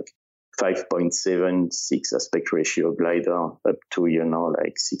 like 5.76 aspect ratio glider up to,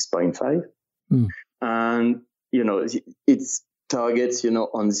 like 6.5. And, it's targets,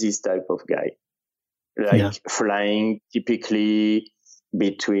 on this type of guy, like flying typically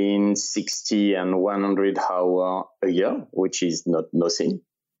between 60 and 100 hours a year, which is not nothing.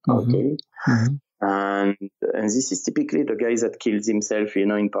 Okay. And this is typically the guy that kills himself,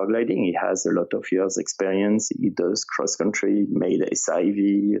 in paragliding. He has a lot of years experience. He does cross country, made SIV,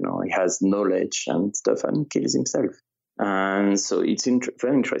 he has knowledge and stuff and kills himself. And so it's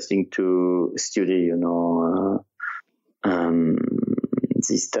very interesting to study,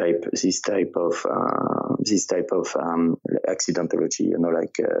 this type of accidentology,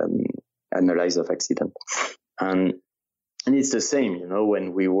 analysis of accident. And it's the same,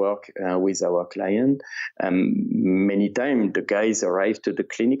 when we work with our client. Many times the guys arrive to the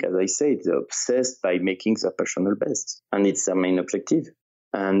clinic, as I said, they're obsessed by making their personal best, and it's their main objective.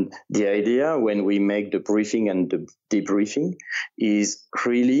 And the idea when we make the briefing and the debriefing is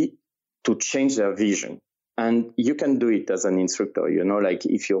really to change their vision. And you can do it as an instructor, like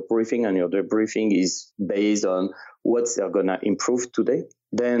if your briefing and your debriefing is based on what they're going to improve today,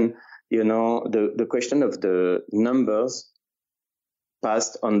 then, the question of the numbers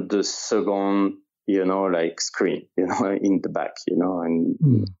passed on the second, screen, in the back,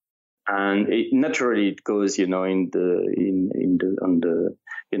 and it naturally it goes, in the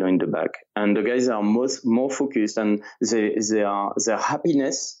back. And the guys are more focused, and their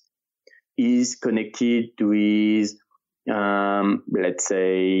happiness is connected with, let's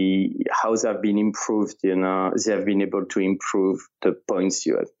say, how they have been improved. They have been able to improve the points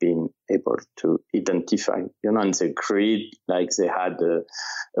you have been able to identify. And they create like they had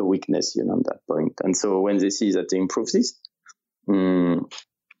a weakness, on that point. And so when they see that they improve this, then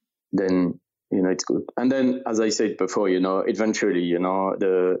it's good. And then, as I said before, eventually,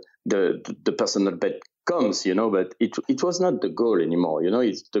 the personal bet comes, but it was not the goal anymore.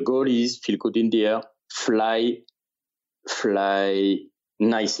 The goal is feel good in the air, fly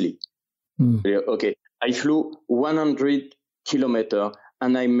nicely. Okay, I flew 100 kilometers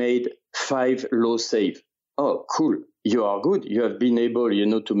and I made 5 low save. Oh, cool. You are good. You have been able,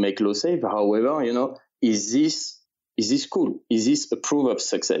 to make low save. However, is this cool? Is this a proof of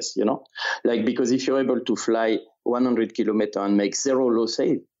success? Because if you're able to fly 100 kilometers and make 0 low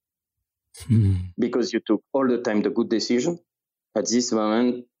save, because you took all the time the good decision, at this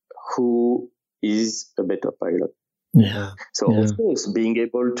moment, who is a better pilot? Yeah. So of course, being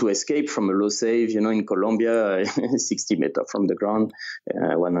able to escape from a low save, in Colombia, 60 meters from the ground,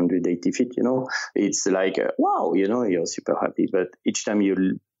 180 feet, it's like, wow, you're super happy. But each time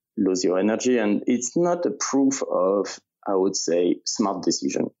you lose your energy, and it's not a proof of, I would say, smart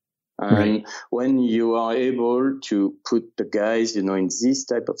decision. And when you are able to put the guys, in this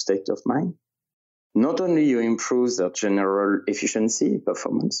type of state of mind, not only you improve their general efficiency,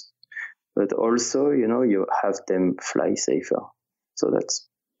 performance, but also, you have them fly safer. So that's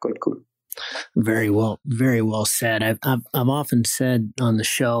quite cool. Very well said. I've often said on the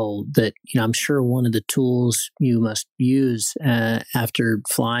show that, I'm sure one of the tools you must use after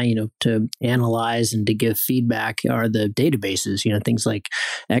flying, to analyze and to give feedback are the databases. Things like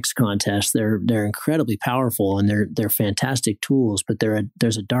XContest. They're incredibly powerful and they're fantastic tools, but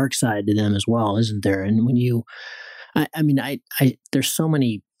there's a dark side to them as well, isn't there? And when there's so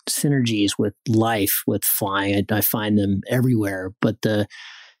many synergies with life, with flying. I find them everywhere, but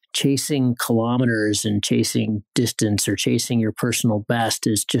chasing kilometers and chasing distance or chasing your personal best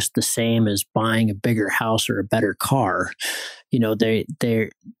is just the same as buying a bigger house or a better car.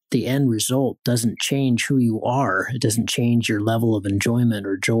 The end result doesn't change who you are. It doesn't change your level of enjoyment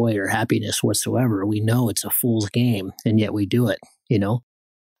or joy or happiness whatsoever. We know it's a fool's game, and yet we do it,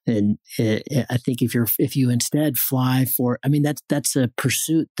 And I think if you instead fly for, that's a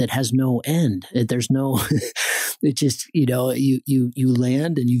pursuit that has no end. There's no, it just, you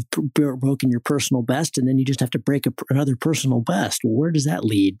land and you've broken your personal best, and then you just have to break another personal best. Well, where does that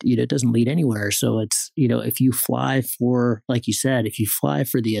lead? It doesn't lead anywhere. So it's, if you fly for, like you said, if you fly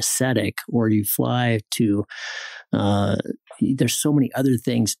for the aesthetic, or you fly to, there's so many other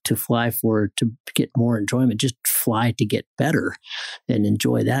things to fly for to get more enjoyment. Just fly to get better and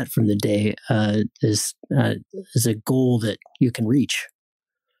enjoy that from the day is a goal that you can reach.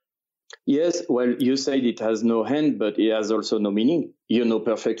 Yes, well, you said it has no end, but it has also no meaning. You know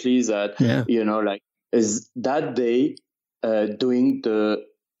perfectly that, is that day doing the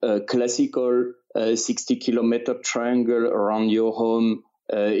classical 60-kilometer triangle around your home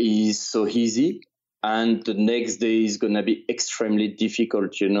is so easy. And the next day is going to be extremely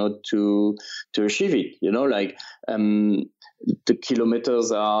difficult, to achieve it. The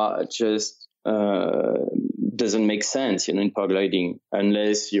kilometers are just doesn't make sense, in paragliding,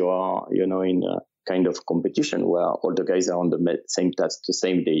 unless you are, in a kind of competition where all the guys are on the same task the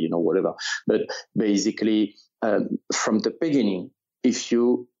same day, whatever. But basically, from the beginning, if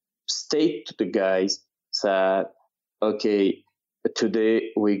you state to the guys that, okay,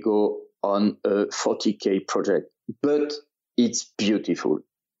 today we go on a 40K project, but it's beautiful,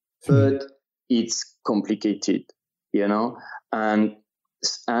 but it's complicated, and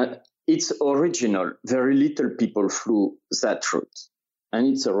it's original. Very little people flew that route, and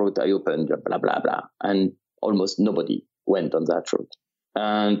it's a route I opened, blah, blah, blah, and almost nobody went on that route.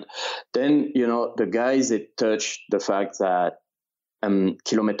 And then, the guys, they touch the fact that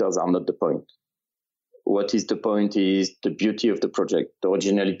kilometers are not the point. What is the point is the beauty of the project, the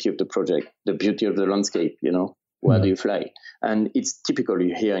originality of the project, the beauty of the landscape, where do you fly? And it's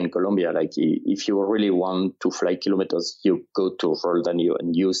typically here in Colombia, like if you really want to fly kilometers, you go to Roldán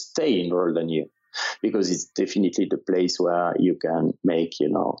and you stay in Roldán, because it's definitely the place where you can make,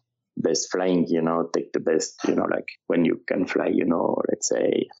 best flying, take the best, like when you can fly, let's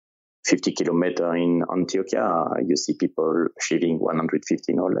say 50 kilometers in Antioquia, you see people achieving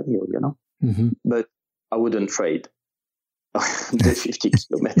 150 in Roldán, Mm-hmm. But I wouldn't trade the 50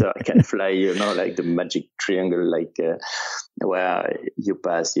 kilometer. I can fly, like the magic triangle, like where you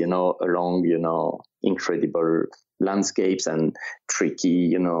pass, along, incredible landscapes and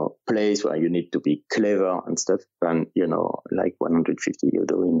tricky, place where you need to be clever and stuff. And, like 150 you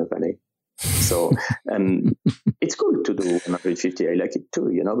do in the valley. So it's cool to do 150. I like it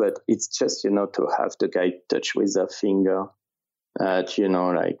too, but it's just, to have the guy touch with their finger at,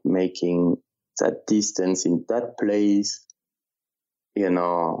 like making that distance in that place,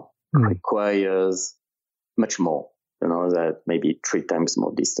 requires much more, that maybe 3 times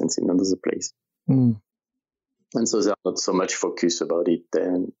more distance in another place. And so there's not so much focus about it.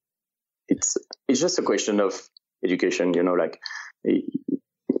 And it's just a question of education, like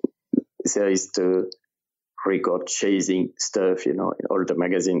there is the record chasing stuff, in all the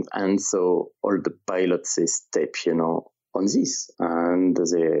magazines. And so all the pilots, they step, on this, and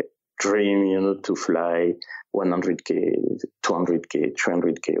they dream, to fly 100K, 200K,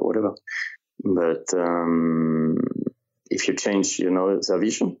 300K, whatever. But if you change, the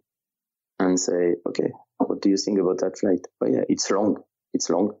vision and say, okay, what do you think about that flight? Oh yeah, it's long,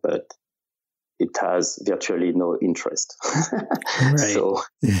 but it has virtually no interest. Right. So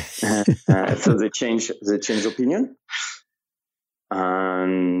they change opinion,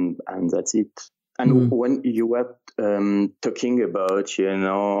 and that's it. And when you were talking about,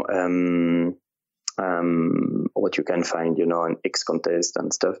 what you can find, on X contest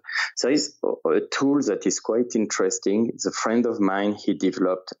and stuff, there is a tool that is quite interesting. It's a friend of mine. He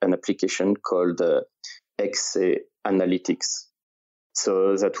developed an application called X Analytics.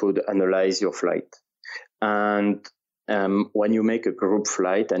 So that would analyze your flight. And when you make a group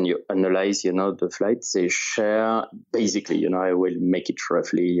flight and you analyze, the flight, they share, basically, I will make it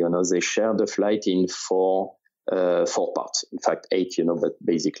roughly, they share the flight in four parts. In fact, 8, but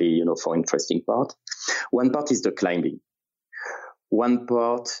basically, 4 interesting parts. One part is the climbing. One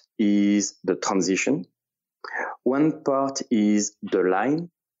part is the transition. One part is the line.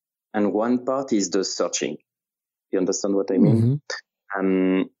 And one part is the searching. You understand what I mean?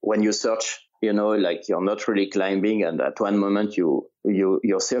 Mm-hmm. When you search, like you're not really climbing, and at one moment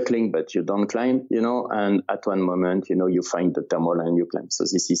you're circling, but you don't climb, and at one moment, you find the thermal and you climb. So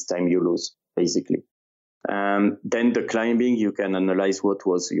this is time you lose, basically. Then the climbing, you can analyze what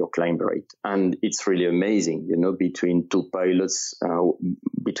was your climb rate. And it's really amazing, between two pilots,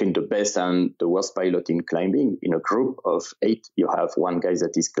 between the best and the worst pilot in climbing, in a group of 8, you have one guy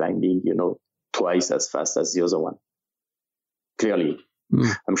that is climbing, twice as fast as the other one. Clearly.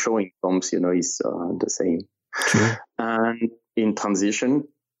 I'm showing comps, is the same. Sure. And in transition,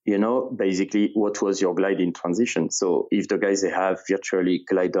 basically what was your glide in transition? So if the guys, they have virtually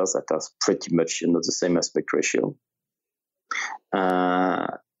gliders that are pretty much, the same aspect ratio,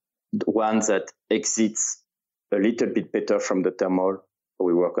 the one that exits a little bit better from the thermal,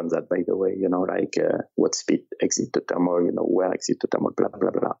 we work on that, by the way, like what speed exit the thermal, where exit the thermal, blah,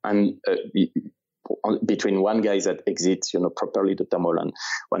 blah, blah. And between one guy that exits, properly the thermal, and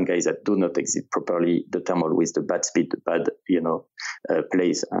one guy that do not exit properly the thermal with the bad speed, bad,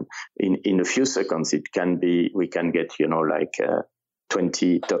 place. And in a few seconds, we can get, like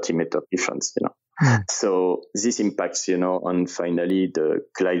 20, 30 meter difference, So this impacts, on finally the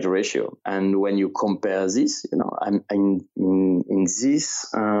glide ratio. And when you compare this, in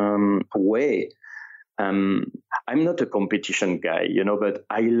this way, I'm not a competition guy, but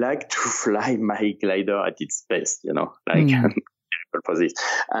I like to fly my glider at its best, for this.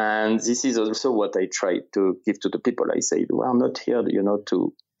 And this is also what I try to give to the people. I say, we're not here,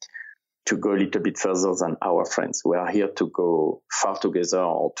 to go a little bit further than our friends. We are here to go far together,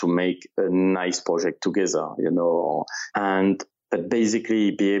 or to make a nice project together, but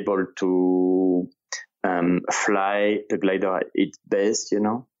basically be able to fly the glider at its best,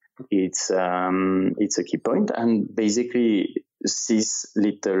 It's a key point. And basically this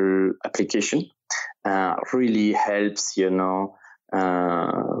little application really helps, for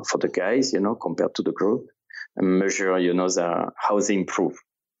the guys, compared to the group, and measure, how they improve,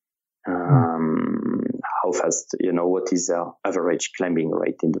 how fast, what is their average climbing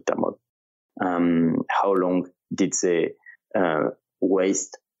rate in the thermal, how long did they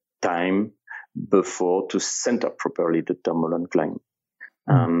waste time before to center properly the thermal and climb.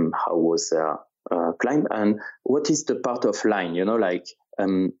 How was their climb, and what is the part of line,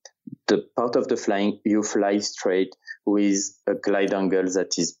 the part of the flying, you fly straight with a glide angle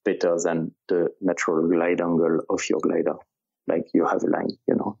that is better than the natural glide angle of your glider. Like you have a line,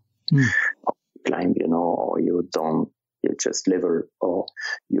 or climb, or you don't, you just level, or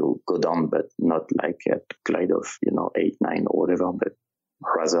you go down, but not like a glide of, 8, 9 or whatever, but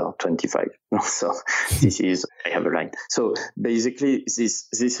rather 25. So this is, I have a line. So basically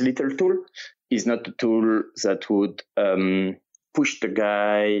this little tool is not a tool that would push the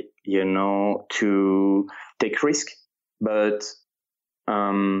guy, to take risk, but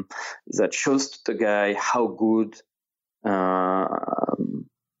that shows to the guy how good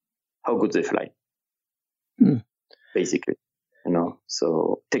they fly. Basically.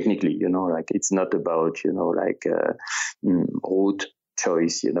 So technically, like it's not about, route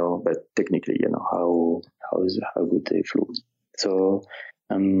choice, but technically, how good they flew. So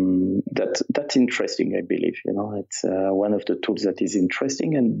that's interesting, I believe. It's one of the tools that is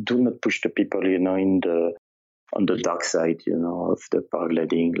interesting, and do not push the people, on the dark side, of the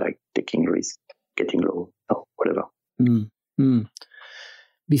paragliding, like taking risks, getting low, or whatever.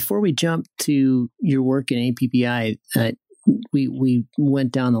 Before we jump to your work in APPI, we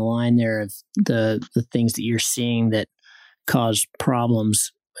went down the line there of the things that you're seeing that cause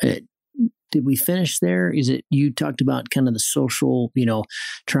problems. Did we finish there? Is it, you talked about kind of the social,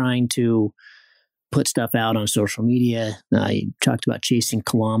 trying to put stuff out on social media. You talked about chasing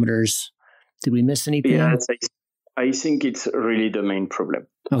kilometers. Did we miss anything? Yes, I think it's really the main problem.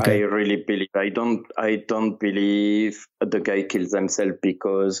 Okay. I really believe, I don't believe the guy killed themselves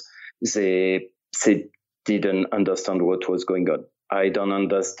because they didn't understand what was going on. I don't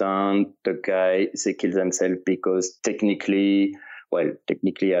understand the guy, they kill themselves because technically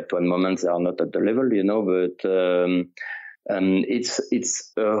at one moment they are not at the level, but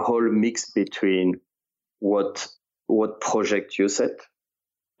it's a whole mix between what project you set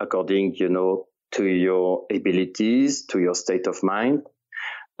according, to your abilities, to your state of mind,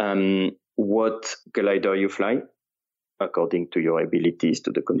 what glider you fly according to your abilities,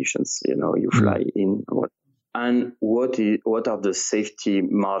 to the conditions, you fly in, and what are the safety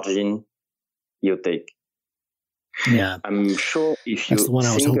margin you take. Yeah, I'm sure if you that's the one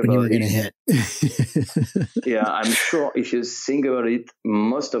I was hoping you were going to hit. Yeah, I'm sure if you think about it,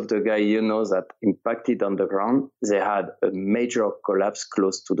 most of the guys that impacted on the ground, they had a major collapse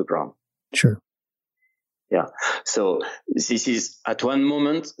close to the ground. Sure. Yeah. So this is at one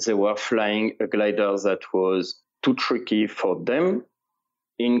moment they were flying a glider that was too tricky for them.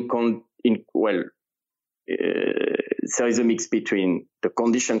 There is a mix between the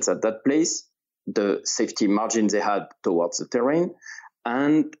conditions at that place, the safety margin they had towards the terrain,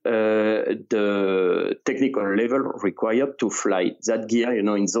 and the technical level required to fly that gear, in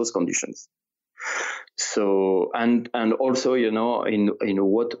those conditions. So and also, in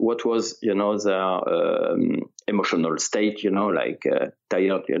what was, their emotional state, like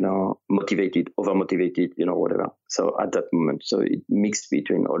tired, motivated, overmotivated, whatever. So at that moment, so it mixed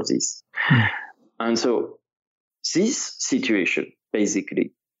between all this. And so this situation,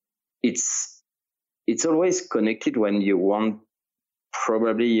 basically, it's always connected when you want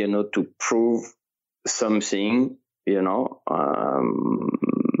probably, to prove something,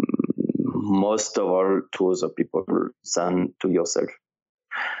 most of all to other people than to yourself.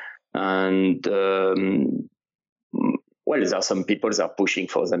 And there are some people that are pushing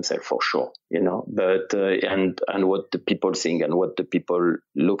for themselves for sure, but and what the people think and what the people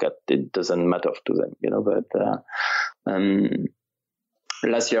look at, it doesn't matter to them, but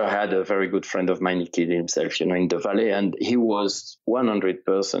last year I had a very good friend of mine, he killed himself, in the valley, and he was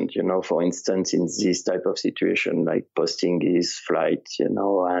 100%, for instance, in this type of situation, like posting his flight,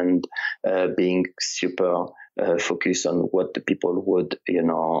 and being super focused on what the people would,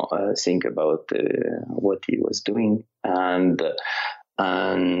 think about what he was doing. And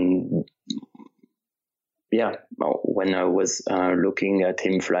yeah, when I was looking at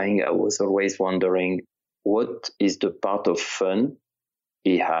him flying, I was always wondering, what is the part of fun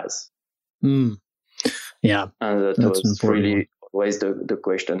he has? Yeah. And that was really always the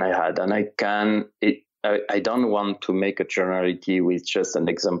question I had. And I don't want to make a generality with just an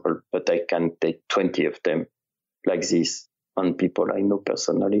example, but I can take 20 of them like this on people I know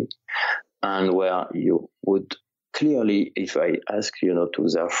personally, and where you would clearly, if I ask, to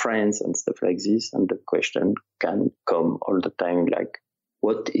their friends and stuff like this, and the question can come all the time, like,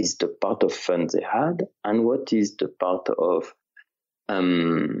 what is the part of fun they had, and what is the part of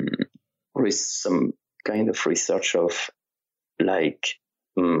some kind of research of like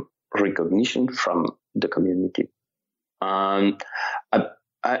recognition from the community. I'm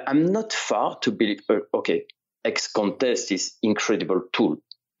not far to believe. Okay, XContest is incredible tool.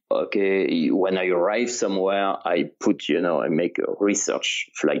 Okay, when I arrive somewhere, I put, I make a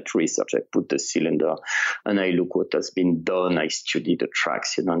flight research. I put the cylinder and I look what has been done. I study the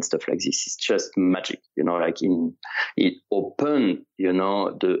tracks, and stuff like this. It's just magic, like it opened,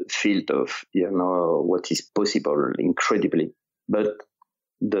 the field of, what is possible incredibly. But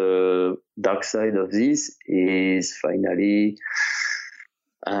the dark side of this is finally,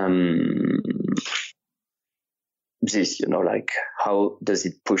 this, like, how does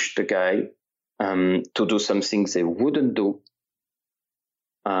it push the guy to do something they wouldn't do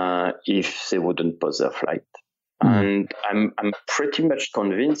if they wouldn't pause their flight? And I'm pretty much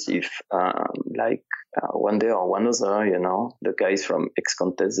convinced if one day or one other, the guys from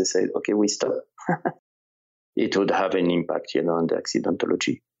XContest, they say, okay, we stop. It would have an impact, on the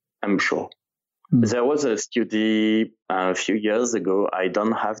accidentology, I'm sure. There was a study a few years ago. I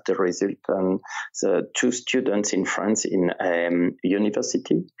don't have the result. And the two students in France in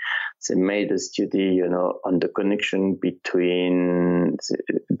university, they made a study, on the connection between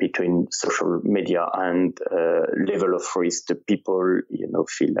social media and level of risk the people,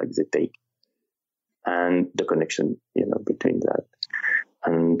 feel like they take, and the connection, between that.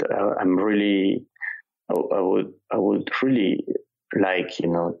 And I'm really, I would really like,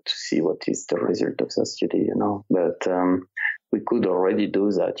 to see what is the result of the study, but we could already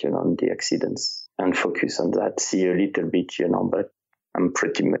do that, on the accidents and focus on that, see a little bit, but I'm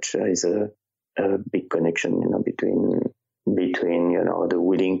pretty much, there is a big connection, between, the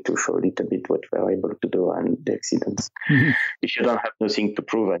willing to show a little bit what we're able to do and the accidents. Mm-hmm. If you don't have nothing to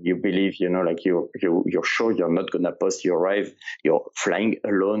prove and you believe, like you're sure you're not going to post, you arrive, you're flying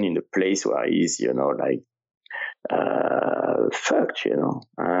alone in a place where is, like, fucked,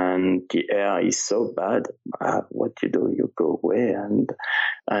 and the air is so bad. What you do, you go away,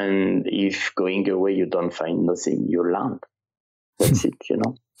 and if going away you don't find nothing, you land. That's it,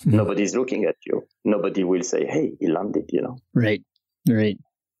 Nobody's looking at you. Nobody will say, hey, he landed, Right.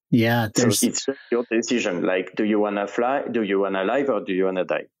 Yeah. So it's your decision. Like, do you want to fly? Do you want to live, or do you want to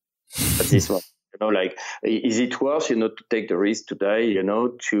die? At this one. Like, is it worth, to take the risk to die,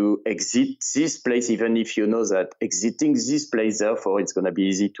 to exit this place, even if you know that exiting this place, therefore, it's going to be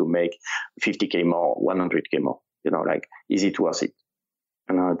easy to make 50K more, 100K more, like, is it worth it?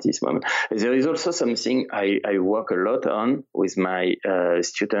 At this moment. There is also something I work a lot on with my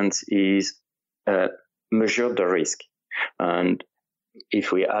students is measure the risk. And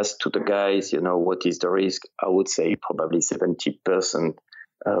if we ask to the guys, what is the risk? I would say probably 70%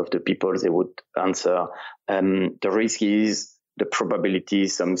 of the people, they would answer, the risk is the probability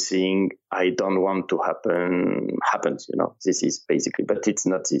something I don't want to happens, this is basically, but it's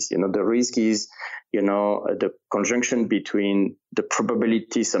not this, the risk is, the conjunction between the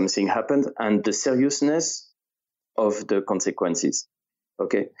probability something happens and the seriousness of the consequences.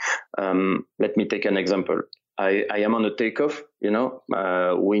 Okay. Let me take an example. I am on a takeoff,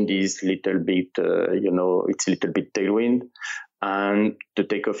 wind is little bit, it's a little bit tailwind, and the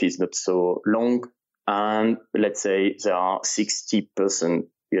takeoff is not so long. And let's say there are 60%,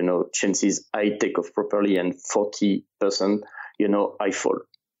 chances I take off properly and 40%, I fall.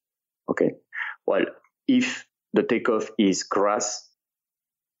 Okay. Well, if the takeoff is grass,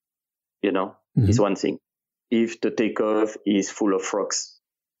 is one thing. If the takeoff is full of rocks,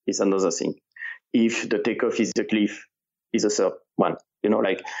 is another thing. If the takeoff is a cliff, is a third one.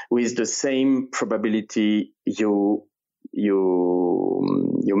 With the same probability you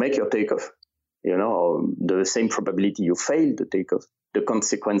make your takeoff, or the same probability you fail the takeoff, the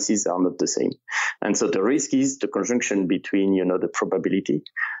consequences are not the same. And so the risk is the conjunction between, the probability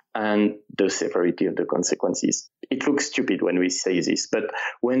and the severity of the consequences. It looks stupid when we say this, but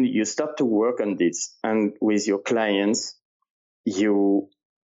when you start to work on this and with your clients, you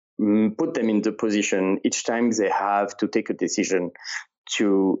put them in the position each time they have to take a decision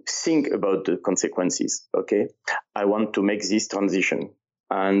to think about the consequences. Okay, I want to make this transition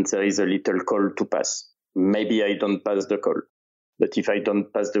and there is a little call to pass. Maybe I don't pass the call, but if I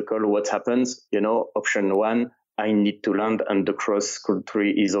don't pass the call, what happens? Option one, I need to land and the cross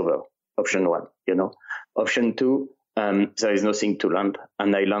country is over. Option one, Option two, there is nothing to land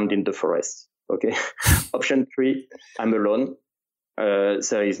and I land in the forest. Okay. Option three, I'm alone.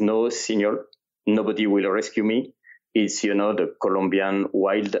 There is no signal. Nobody will rescue me. It's, the Colombian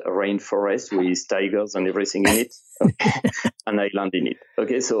wild rainforest with tigers and everything in it. Okay. And I land in it.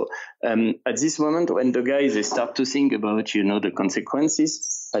 Okay. So, at this moment, when the guys, they start to think about, the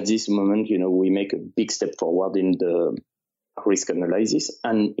consequences, at this moment, we make a big step forward in the risk analysis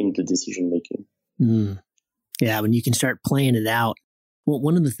and in the decision making. Yeah. When you can start playing it out. Well,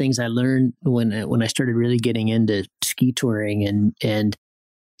 one of the things I learned when I started really getting into ski touring and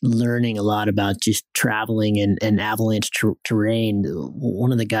learning a lot about just traveling and avalanche terrain,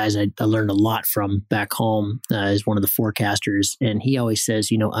 one of the guys I learned a lot from back home is one of the forecasters, and he always says,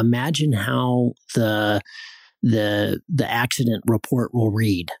 imagine how the accident report will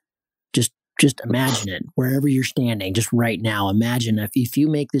read. Just imagine it wherever you're standing, just right now. Imagine if you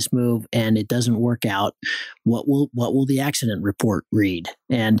make this move and it doesn't work out, what will the accident report read?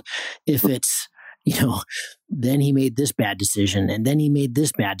 And if it's, then he made this bad decision, and then he made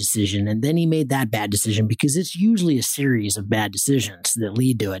this bad decision, and then he made that bad decision, because it's usually a series of bad decisions that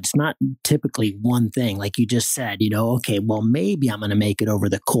lead to it. It's not typically one thing, like you just said, okay, well, maybe I'm going to make it over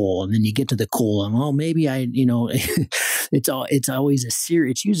the coal, and then you get to the coal, and well, maybe it's always a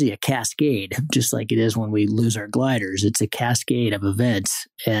series. It's usually a cascade, just like it is when we lose our gliders. It's a cascade of events,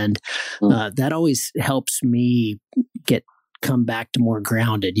 and that always helps me come back to more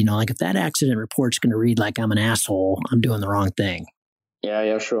grounded. Like if that accident report's going to read like I'm an asshole, I'm doing the wrong thing.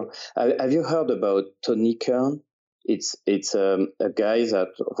 Yeah, sure. Have you heard about Tony Kern? It's a guy that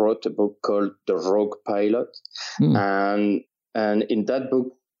wrote a book called The Rogue Pilot, and in that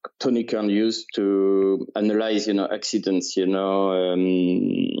book, Tony Kern used to analyze, accidents, in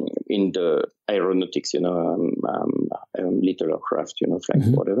the aeronautics, little aircraft,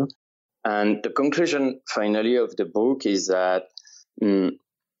 flying, whatever. And the conclusion, finally, of the book is that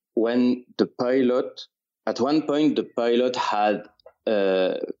when the pilot, at one point, the pilot had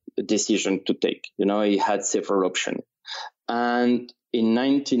a decision to take. He had several options. And in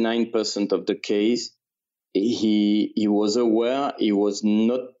 99% of the case, he was aware he was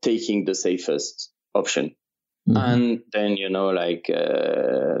not taking the safest option. And then,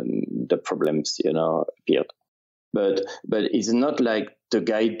 the problems, appeared. But it's not like the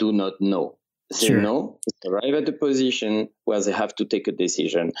guy do not know. They know, they arrive at the position where they have to take a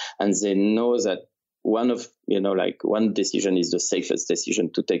decision, and they know that one decision is the safest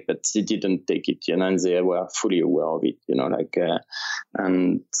decision to take, but they didn't take it, and they were fully aware of it,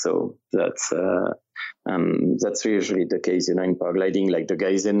 and so that's usually the case, in paragliding, like the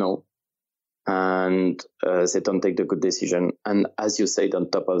guys, they know, and they don't take the good decision. And as you said, on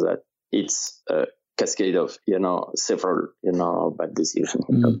top of that, it's cascade of, several, bad decisions,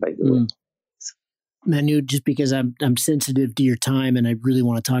 by the way. Manu, just because I'm sensitive to your time and I really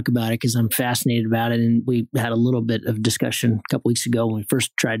want to talk about it because I'm fascinated about it. And we had a little bit of discussion a couple weeks ago when we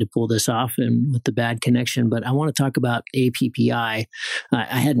first tried to pull this off and with the bad connection. But I want to talk about APPI.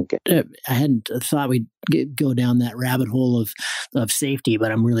 I hadn't thought we'd go down that rabbit hole of safety,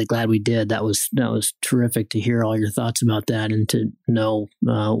 but I'm really glad we did. That was terrific to hear all your thoughts about that and to know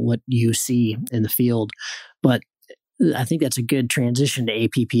what you see in the field. But I think that's a good transition to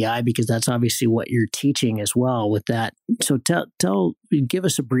APPI because that's obviously what you're teaching as well with that. So give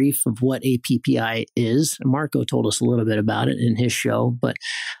us a brief of what APPI is. Marco told us a little bit about it in his show, but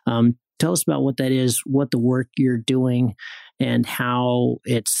tell us about what that is, what the work you're doing, and how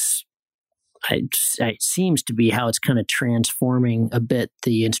it seems to be how it's kind of transforming a bit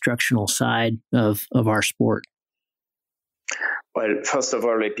the instructional side of our sport. Well, first of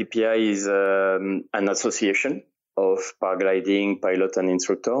all, APPI is an association of paragliding pilot and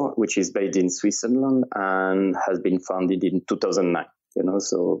instructor, which is based in Switzerland and has been founded in 2009.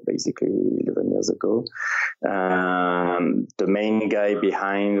 So basically 11 years ago. The main guy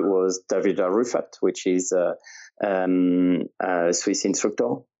behind was David Arufat, which is a Swiss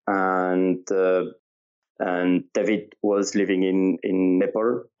instructor, and David was living in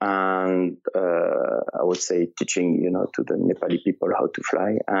Nepal, and I would say teaching, to the Nepali people how to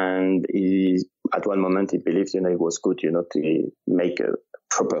fly. And at one moment he believed, it was good, to make a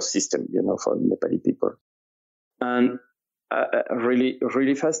proper system, for Nepali people. And really,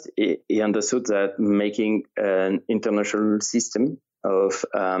 really fast, he understood that making an international system of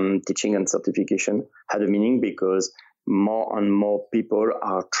teaching and certification had a meaning because more and more people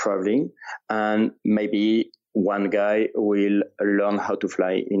are traveling, and maybe one guy will learn how to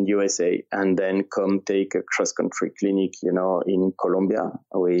fly in USA and then come take a cross-country clinic, in Colombia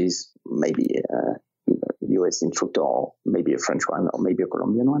with maybe a US instructor, or maybe a French one, or maybe a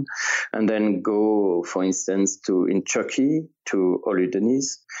Colombian one, and then go, for instance, in Turkey to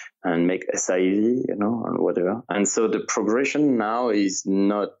Oludenis and make SIV, and whatever. And so the progression now is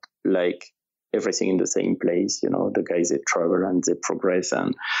not like everything in the same place. The guys, they travel and they progress.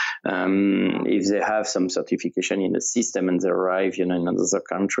 And if they have some certification in the system and they arrive, in another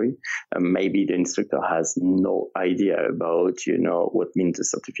country, maybe the instructor has no idea about, what means the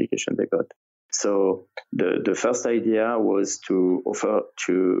certification they got. So the first idea was to offer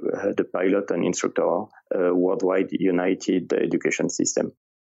to the pilot and instructor a worldwide united education system.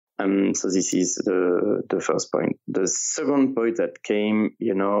 So this is the first point. The second point that came,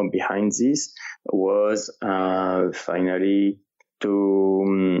 behind this was finally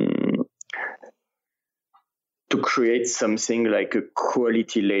to create something like a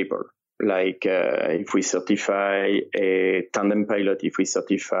quality label. Like if we certify a tandem pilot, if we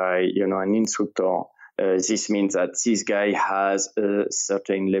certify, an instructor, this means that this guy has a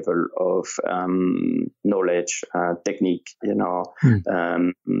certain level of knowledge, technique,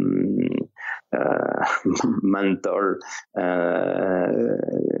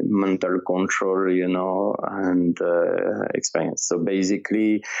 mental control, and experience. So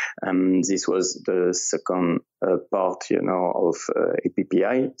basically, this was the second part, of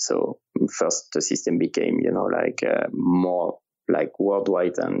APPI. So first, the system became, more like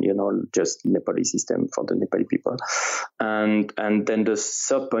worldwide and, just Nepali system for the Nepali people. And then the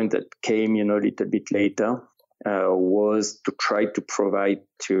third point that came, a little bit later, was to try to provide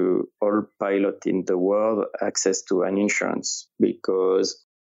to all pilots in the world access to an insurance. Because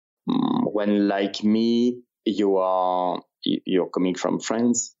when, like me, you're coming from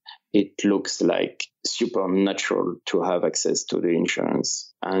France, it looks like supernatural to have access to the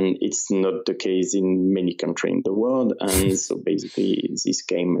insurance. And it's not the case in many countries in the world. And so basically this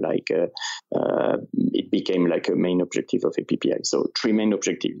came it became like a main objective of APPI. So three main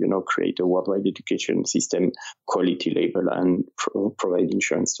objectives, create a worldwide education system, quality label, and provide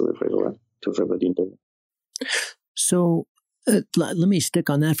insurance to everybody in the world. So let me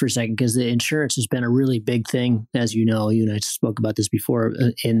stick on that for a second, because the insurance has been a really big thing, as you know. You and I spoke about this before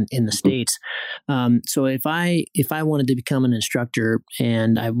in the States. So if I wanted to become an instructor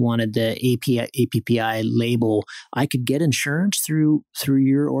and I wanted the APPI label, I could get insurance through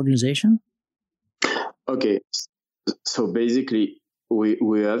your organization? Okay, so basically,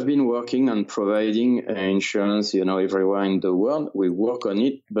 we have been working on providing insurance, everywhere in the world. We work on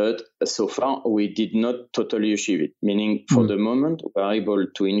it, but so far we did not totally achieve it. Meaning, for the moment, we are able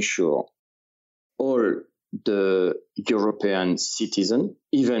to insure all the European citizens,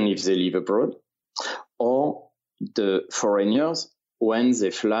 even if they live abroad, or the foreigners when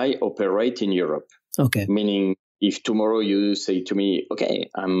they operate in Europe. Okay. Meaning, if tomorrow you say to me, okay,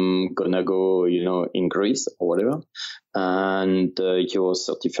 I'm gonna go, in Greece or whatever, and you're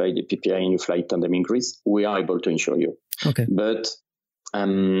certified APPI in flight tandem in Greece, we are able to insure you. Okay. But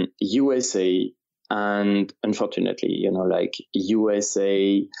USA and unfortunately,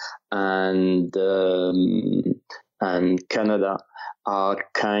 USA and Canada are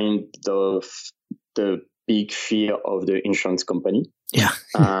kind of the big fear of the insurance company. Yeah.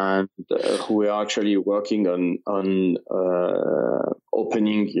 And we are actually working on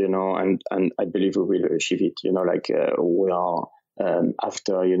opening, and I believe we will achieve it. We are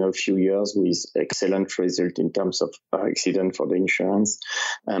after a few years with excellent result in terms of accident for the insurance.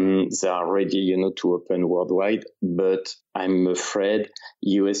 They are ready, to open worldwide, but I'm afraid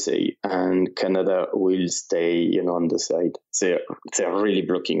USA and Canada will stay, on the side. They're really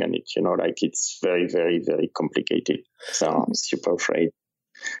blocking on it, it's very, very, very complicated. So I'm super afraid.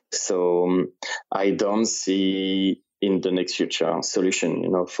 So I don't see in the next future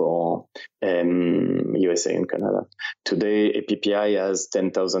solution, for USA and Canada. Today, APPI has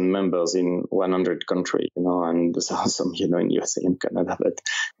 10,000 members in 100 countries, and there's some, in USA and Canada. But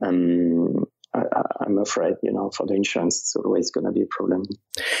I'm afraid, for the insurance, it's always going to be a problem.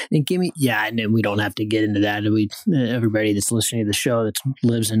 And and we don't have to get into that. Everybody that's listening to the show that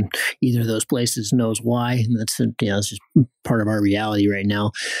lives in either of those places knows why, and that's it's just part of our reality right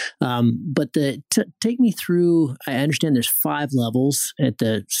now. But take me through. I understand there's 5 levels at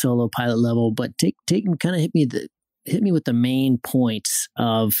the solo pilot level, but hit me with the main points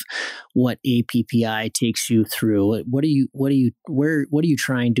of what APPI takes you through. What are you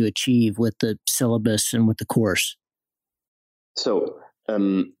trying to achieve with the syllabus and with the course? So,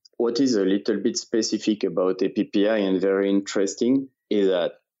 what is a little bit specific about APPI and very interesting is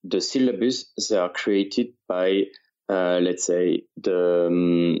that the syllabus, they are created by, let's say,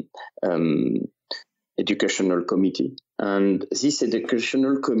 the educational committee. And this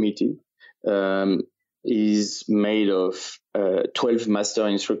educational committee is made of 12 master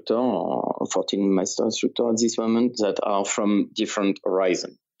instructor or 14 master instructor at this moment that are from different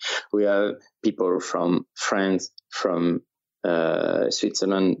horizons. We have people from France, from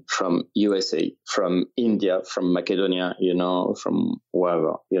Switzerland, from USA, from India, from Macedonia, from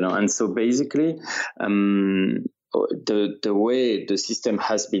wherever, and so basically, the way the system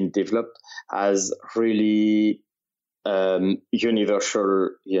has been developed has really universal,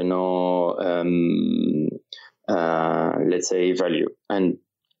 let's say value. And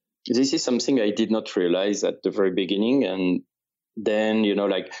this is something I did not realize at the very beginning. And then,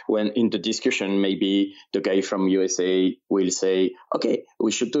 when in the discussion, maybe the guy from USA will say, okay,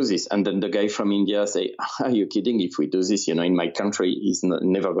 we should do this. And then the guy from India say, are you kidding? If we do this, in my country, it's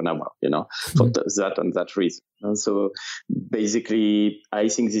never going to work, for that and that reason. And so basically, I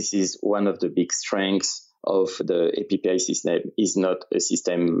think this is one of the big strengths of the APPI system. Is not a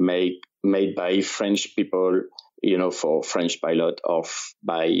system made by French people, for French pilot, or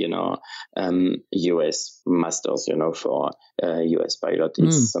by, US masters, for US pilot.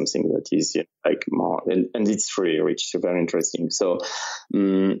 It's something that is more, and it's really rich, very interesting. So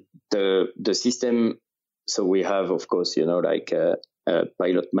the system, so we have, of course, a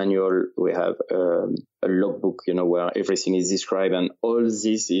pilot manual, we have a logbook, where everything is described, and all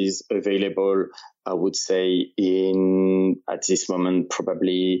this is available, I would say, at this moment,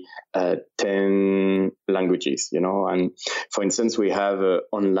 probably 10 languages, and for instance, we have an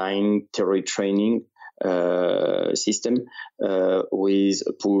online theory training system with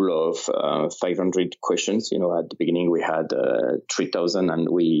a pool of 500 questions. At the beginning we had 3,000 and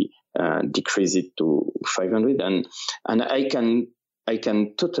we decreased it to 500, and I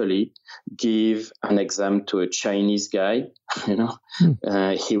can totally give an exam to a Chinese guy,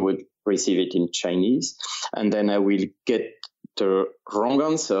 he would receive it in Chinese, and then I will get the wrong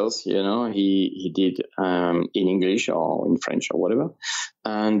answers, he did in English or in French or whatever.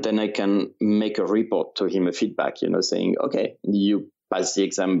 And then I can make a report to him, a feedback, saying, okay, you passed the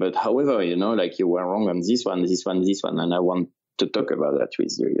exam, but however, you were wrong on this one, and I want to talk about that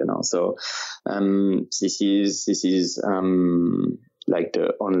with you, So this is like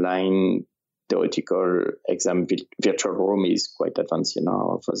the online theoretical exam virtual room is quite advanced,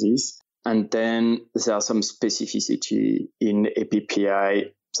 for this. And then there are some specificity in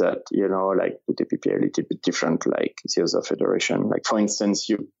APPI that, with APPI a little bit different, like the other federation. Like, for instance,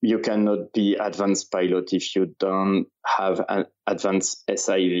 you cannot be advanced pilot if you don't have an advanced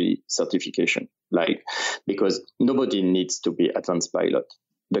SIV certification, because nobody needs to be advanced pilot.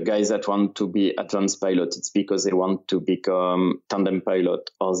 The guys that want to be advanced pilot, it's because they want to become tandem pilot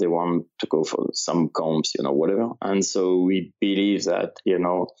or they want to go for some comps, whatever. And so we believe that,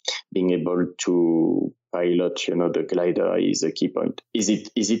 being able to pilot, the glider is a key point. Is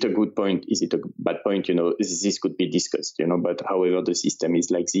it a good point? Is it a bad point? This could be discussed, but however, the system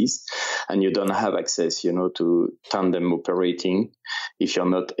is like this, and you don't have access, to tandem operating if you're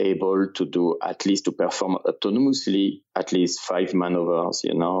not able to do, at least to perform autonomously, at least 5 maneuvers,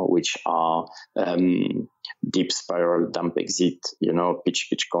 which are deep spiral, dump exit,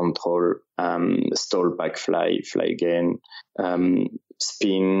 pitch control, stall back fly again,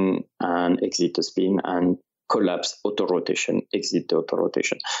 spin and exit a spin, and collapse auto rotation, exit auto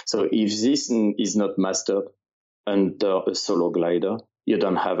rotation. So if this is not mastered under a solo glider, you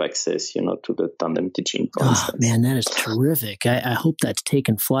don't have access, to the tandem teaching. Oh, man, that is terrific. I hope that's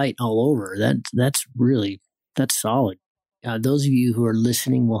taken flight all over. That's solid. Those of you who are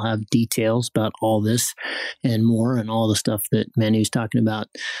listening will have details about all this and more, and all the stuff that Manu's talking about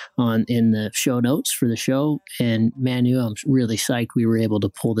in the show notes for the show. And Manu, I'm really psyched we were able to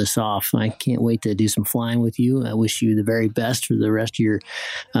pull this off. I can't wait to do some flying with you. I wish you the very best for the rest of your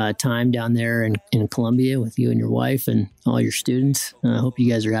time down there in Colombia with you and your wife and all your students. I hope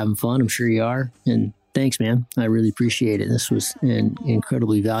you guys are having fun. I'm sure you are. And thanks, man. I really appreciate it. This was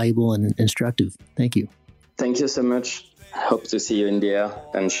incredibly valuable and instructive. Thank you. Thank you so much. Hope to see you in the air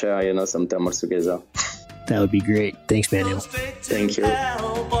and share, some thermals together. That would be great. Thanks, Manu. Thank you.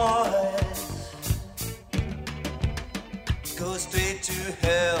 Go straight to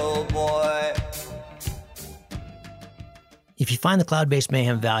hell, boy. If you find the Cloud-Based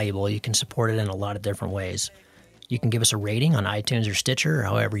Mayhem valuable, you can support it in a lot of different ways. You can give us a rating on iTunes or Stitcher, or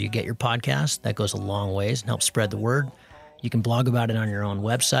however you get your podcast. That goes a long ways and helps spread the word. You can blog about it on your own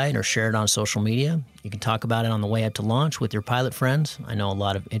website or share it on social media. You can talk about it on the way up to launch with your pilot friends. I know a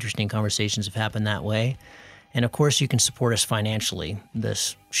lot of interesting conversations have happened that way. And of course, you can support us financially.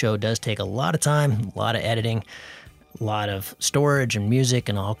 This show does take a lot of time, a lot of editing, a lot of storage and music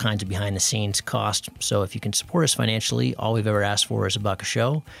and all kinds of behind the scenes cost. So if you can support us financially, all we've ever asked for is $1 a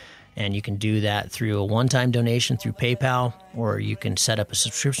show. And you can do that through a one-time donation through PayPal, or you can set up a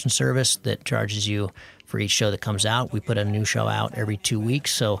subscription service that charges you for each show that comes out. We put a new show out every 2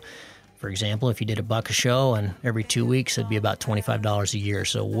 weeks. So, for example, if you did $1 a show and every 2 weeks, it'd be about $25 a year.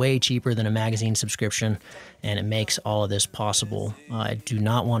 So way cheaper than a magazine subscription, and it makes all of this possible. I do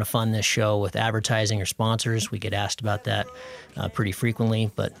not want to fund this show with advertising or sponsors. We get asked about that pretty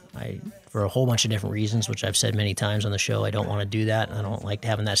frequently, but for a whole bunch of different reasons, which I've said many times on the show, I don't want to do that. I don't like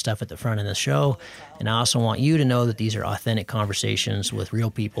having that stuff at the front of the show. And I also want you to know that these are authentic conversations with real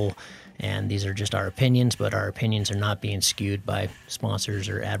people, and these are just our opinions, but our opinions are not being skewed by sponsors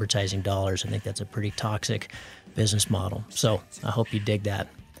or advertising dollars. I think that's a pretty toxic business model. So I hope you dig that.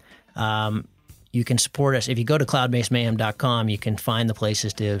 You can support us. If you go to cloudbasedmayhem.com, you can find the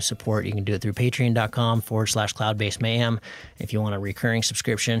places to support. You can do it through patreon.com/cloudbasedmayhem. If you want a recurring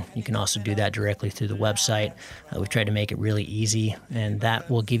subscription, you can also do that directly through the website. We've tried to make it really easy, and that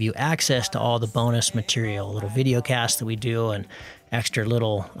will give you access to all the bonus material, little video casts that we do, and extra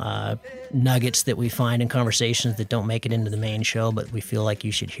little nuggets that we find in conversations that don't make it into the main show, but we feel like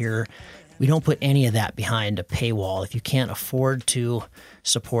you should hear. We don't put any of that behind a paywall. If you can't afford to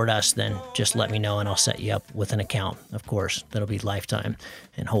support us, then just let me know and I'll set you up with an account. Of course, that'll be lifetime,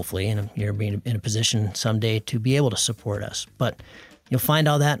 and hopefully you're being in a position someday to be able to support us. But you'll find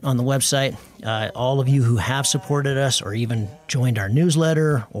all that on the website. All of you who have supported us or even joined our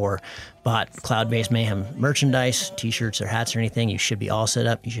newsletter or bought Cloud-Based Mayhem merchandise, t-shirts or hats or anything, you should be all set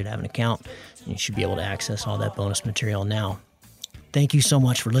up. You should have an account, and you should be able to access all that bonus material now. Thank you so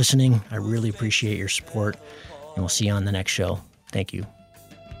much for listening. I really appreciate your support, and we'll see you on the next show. Thank you.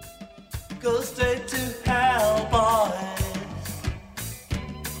 Go straight to hell, boys.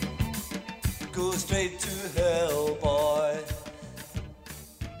 Go straight to hell, boys.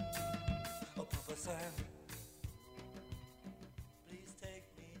 Oh, Professor.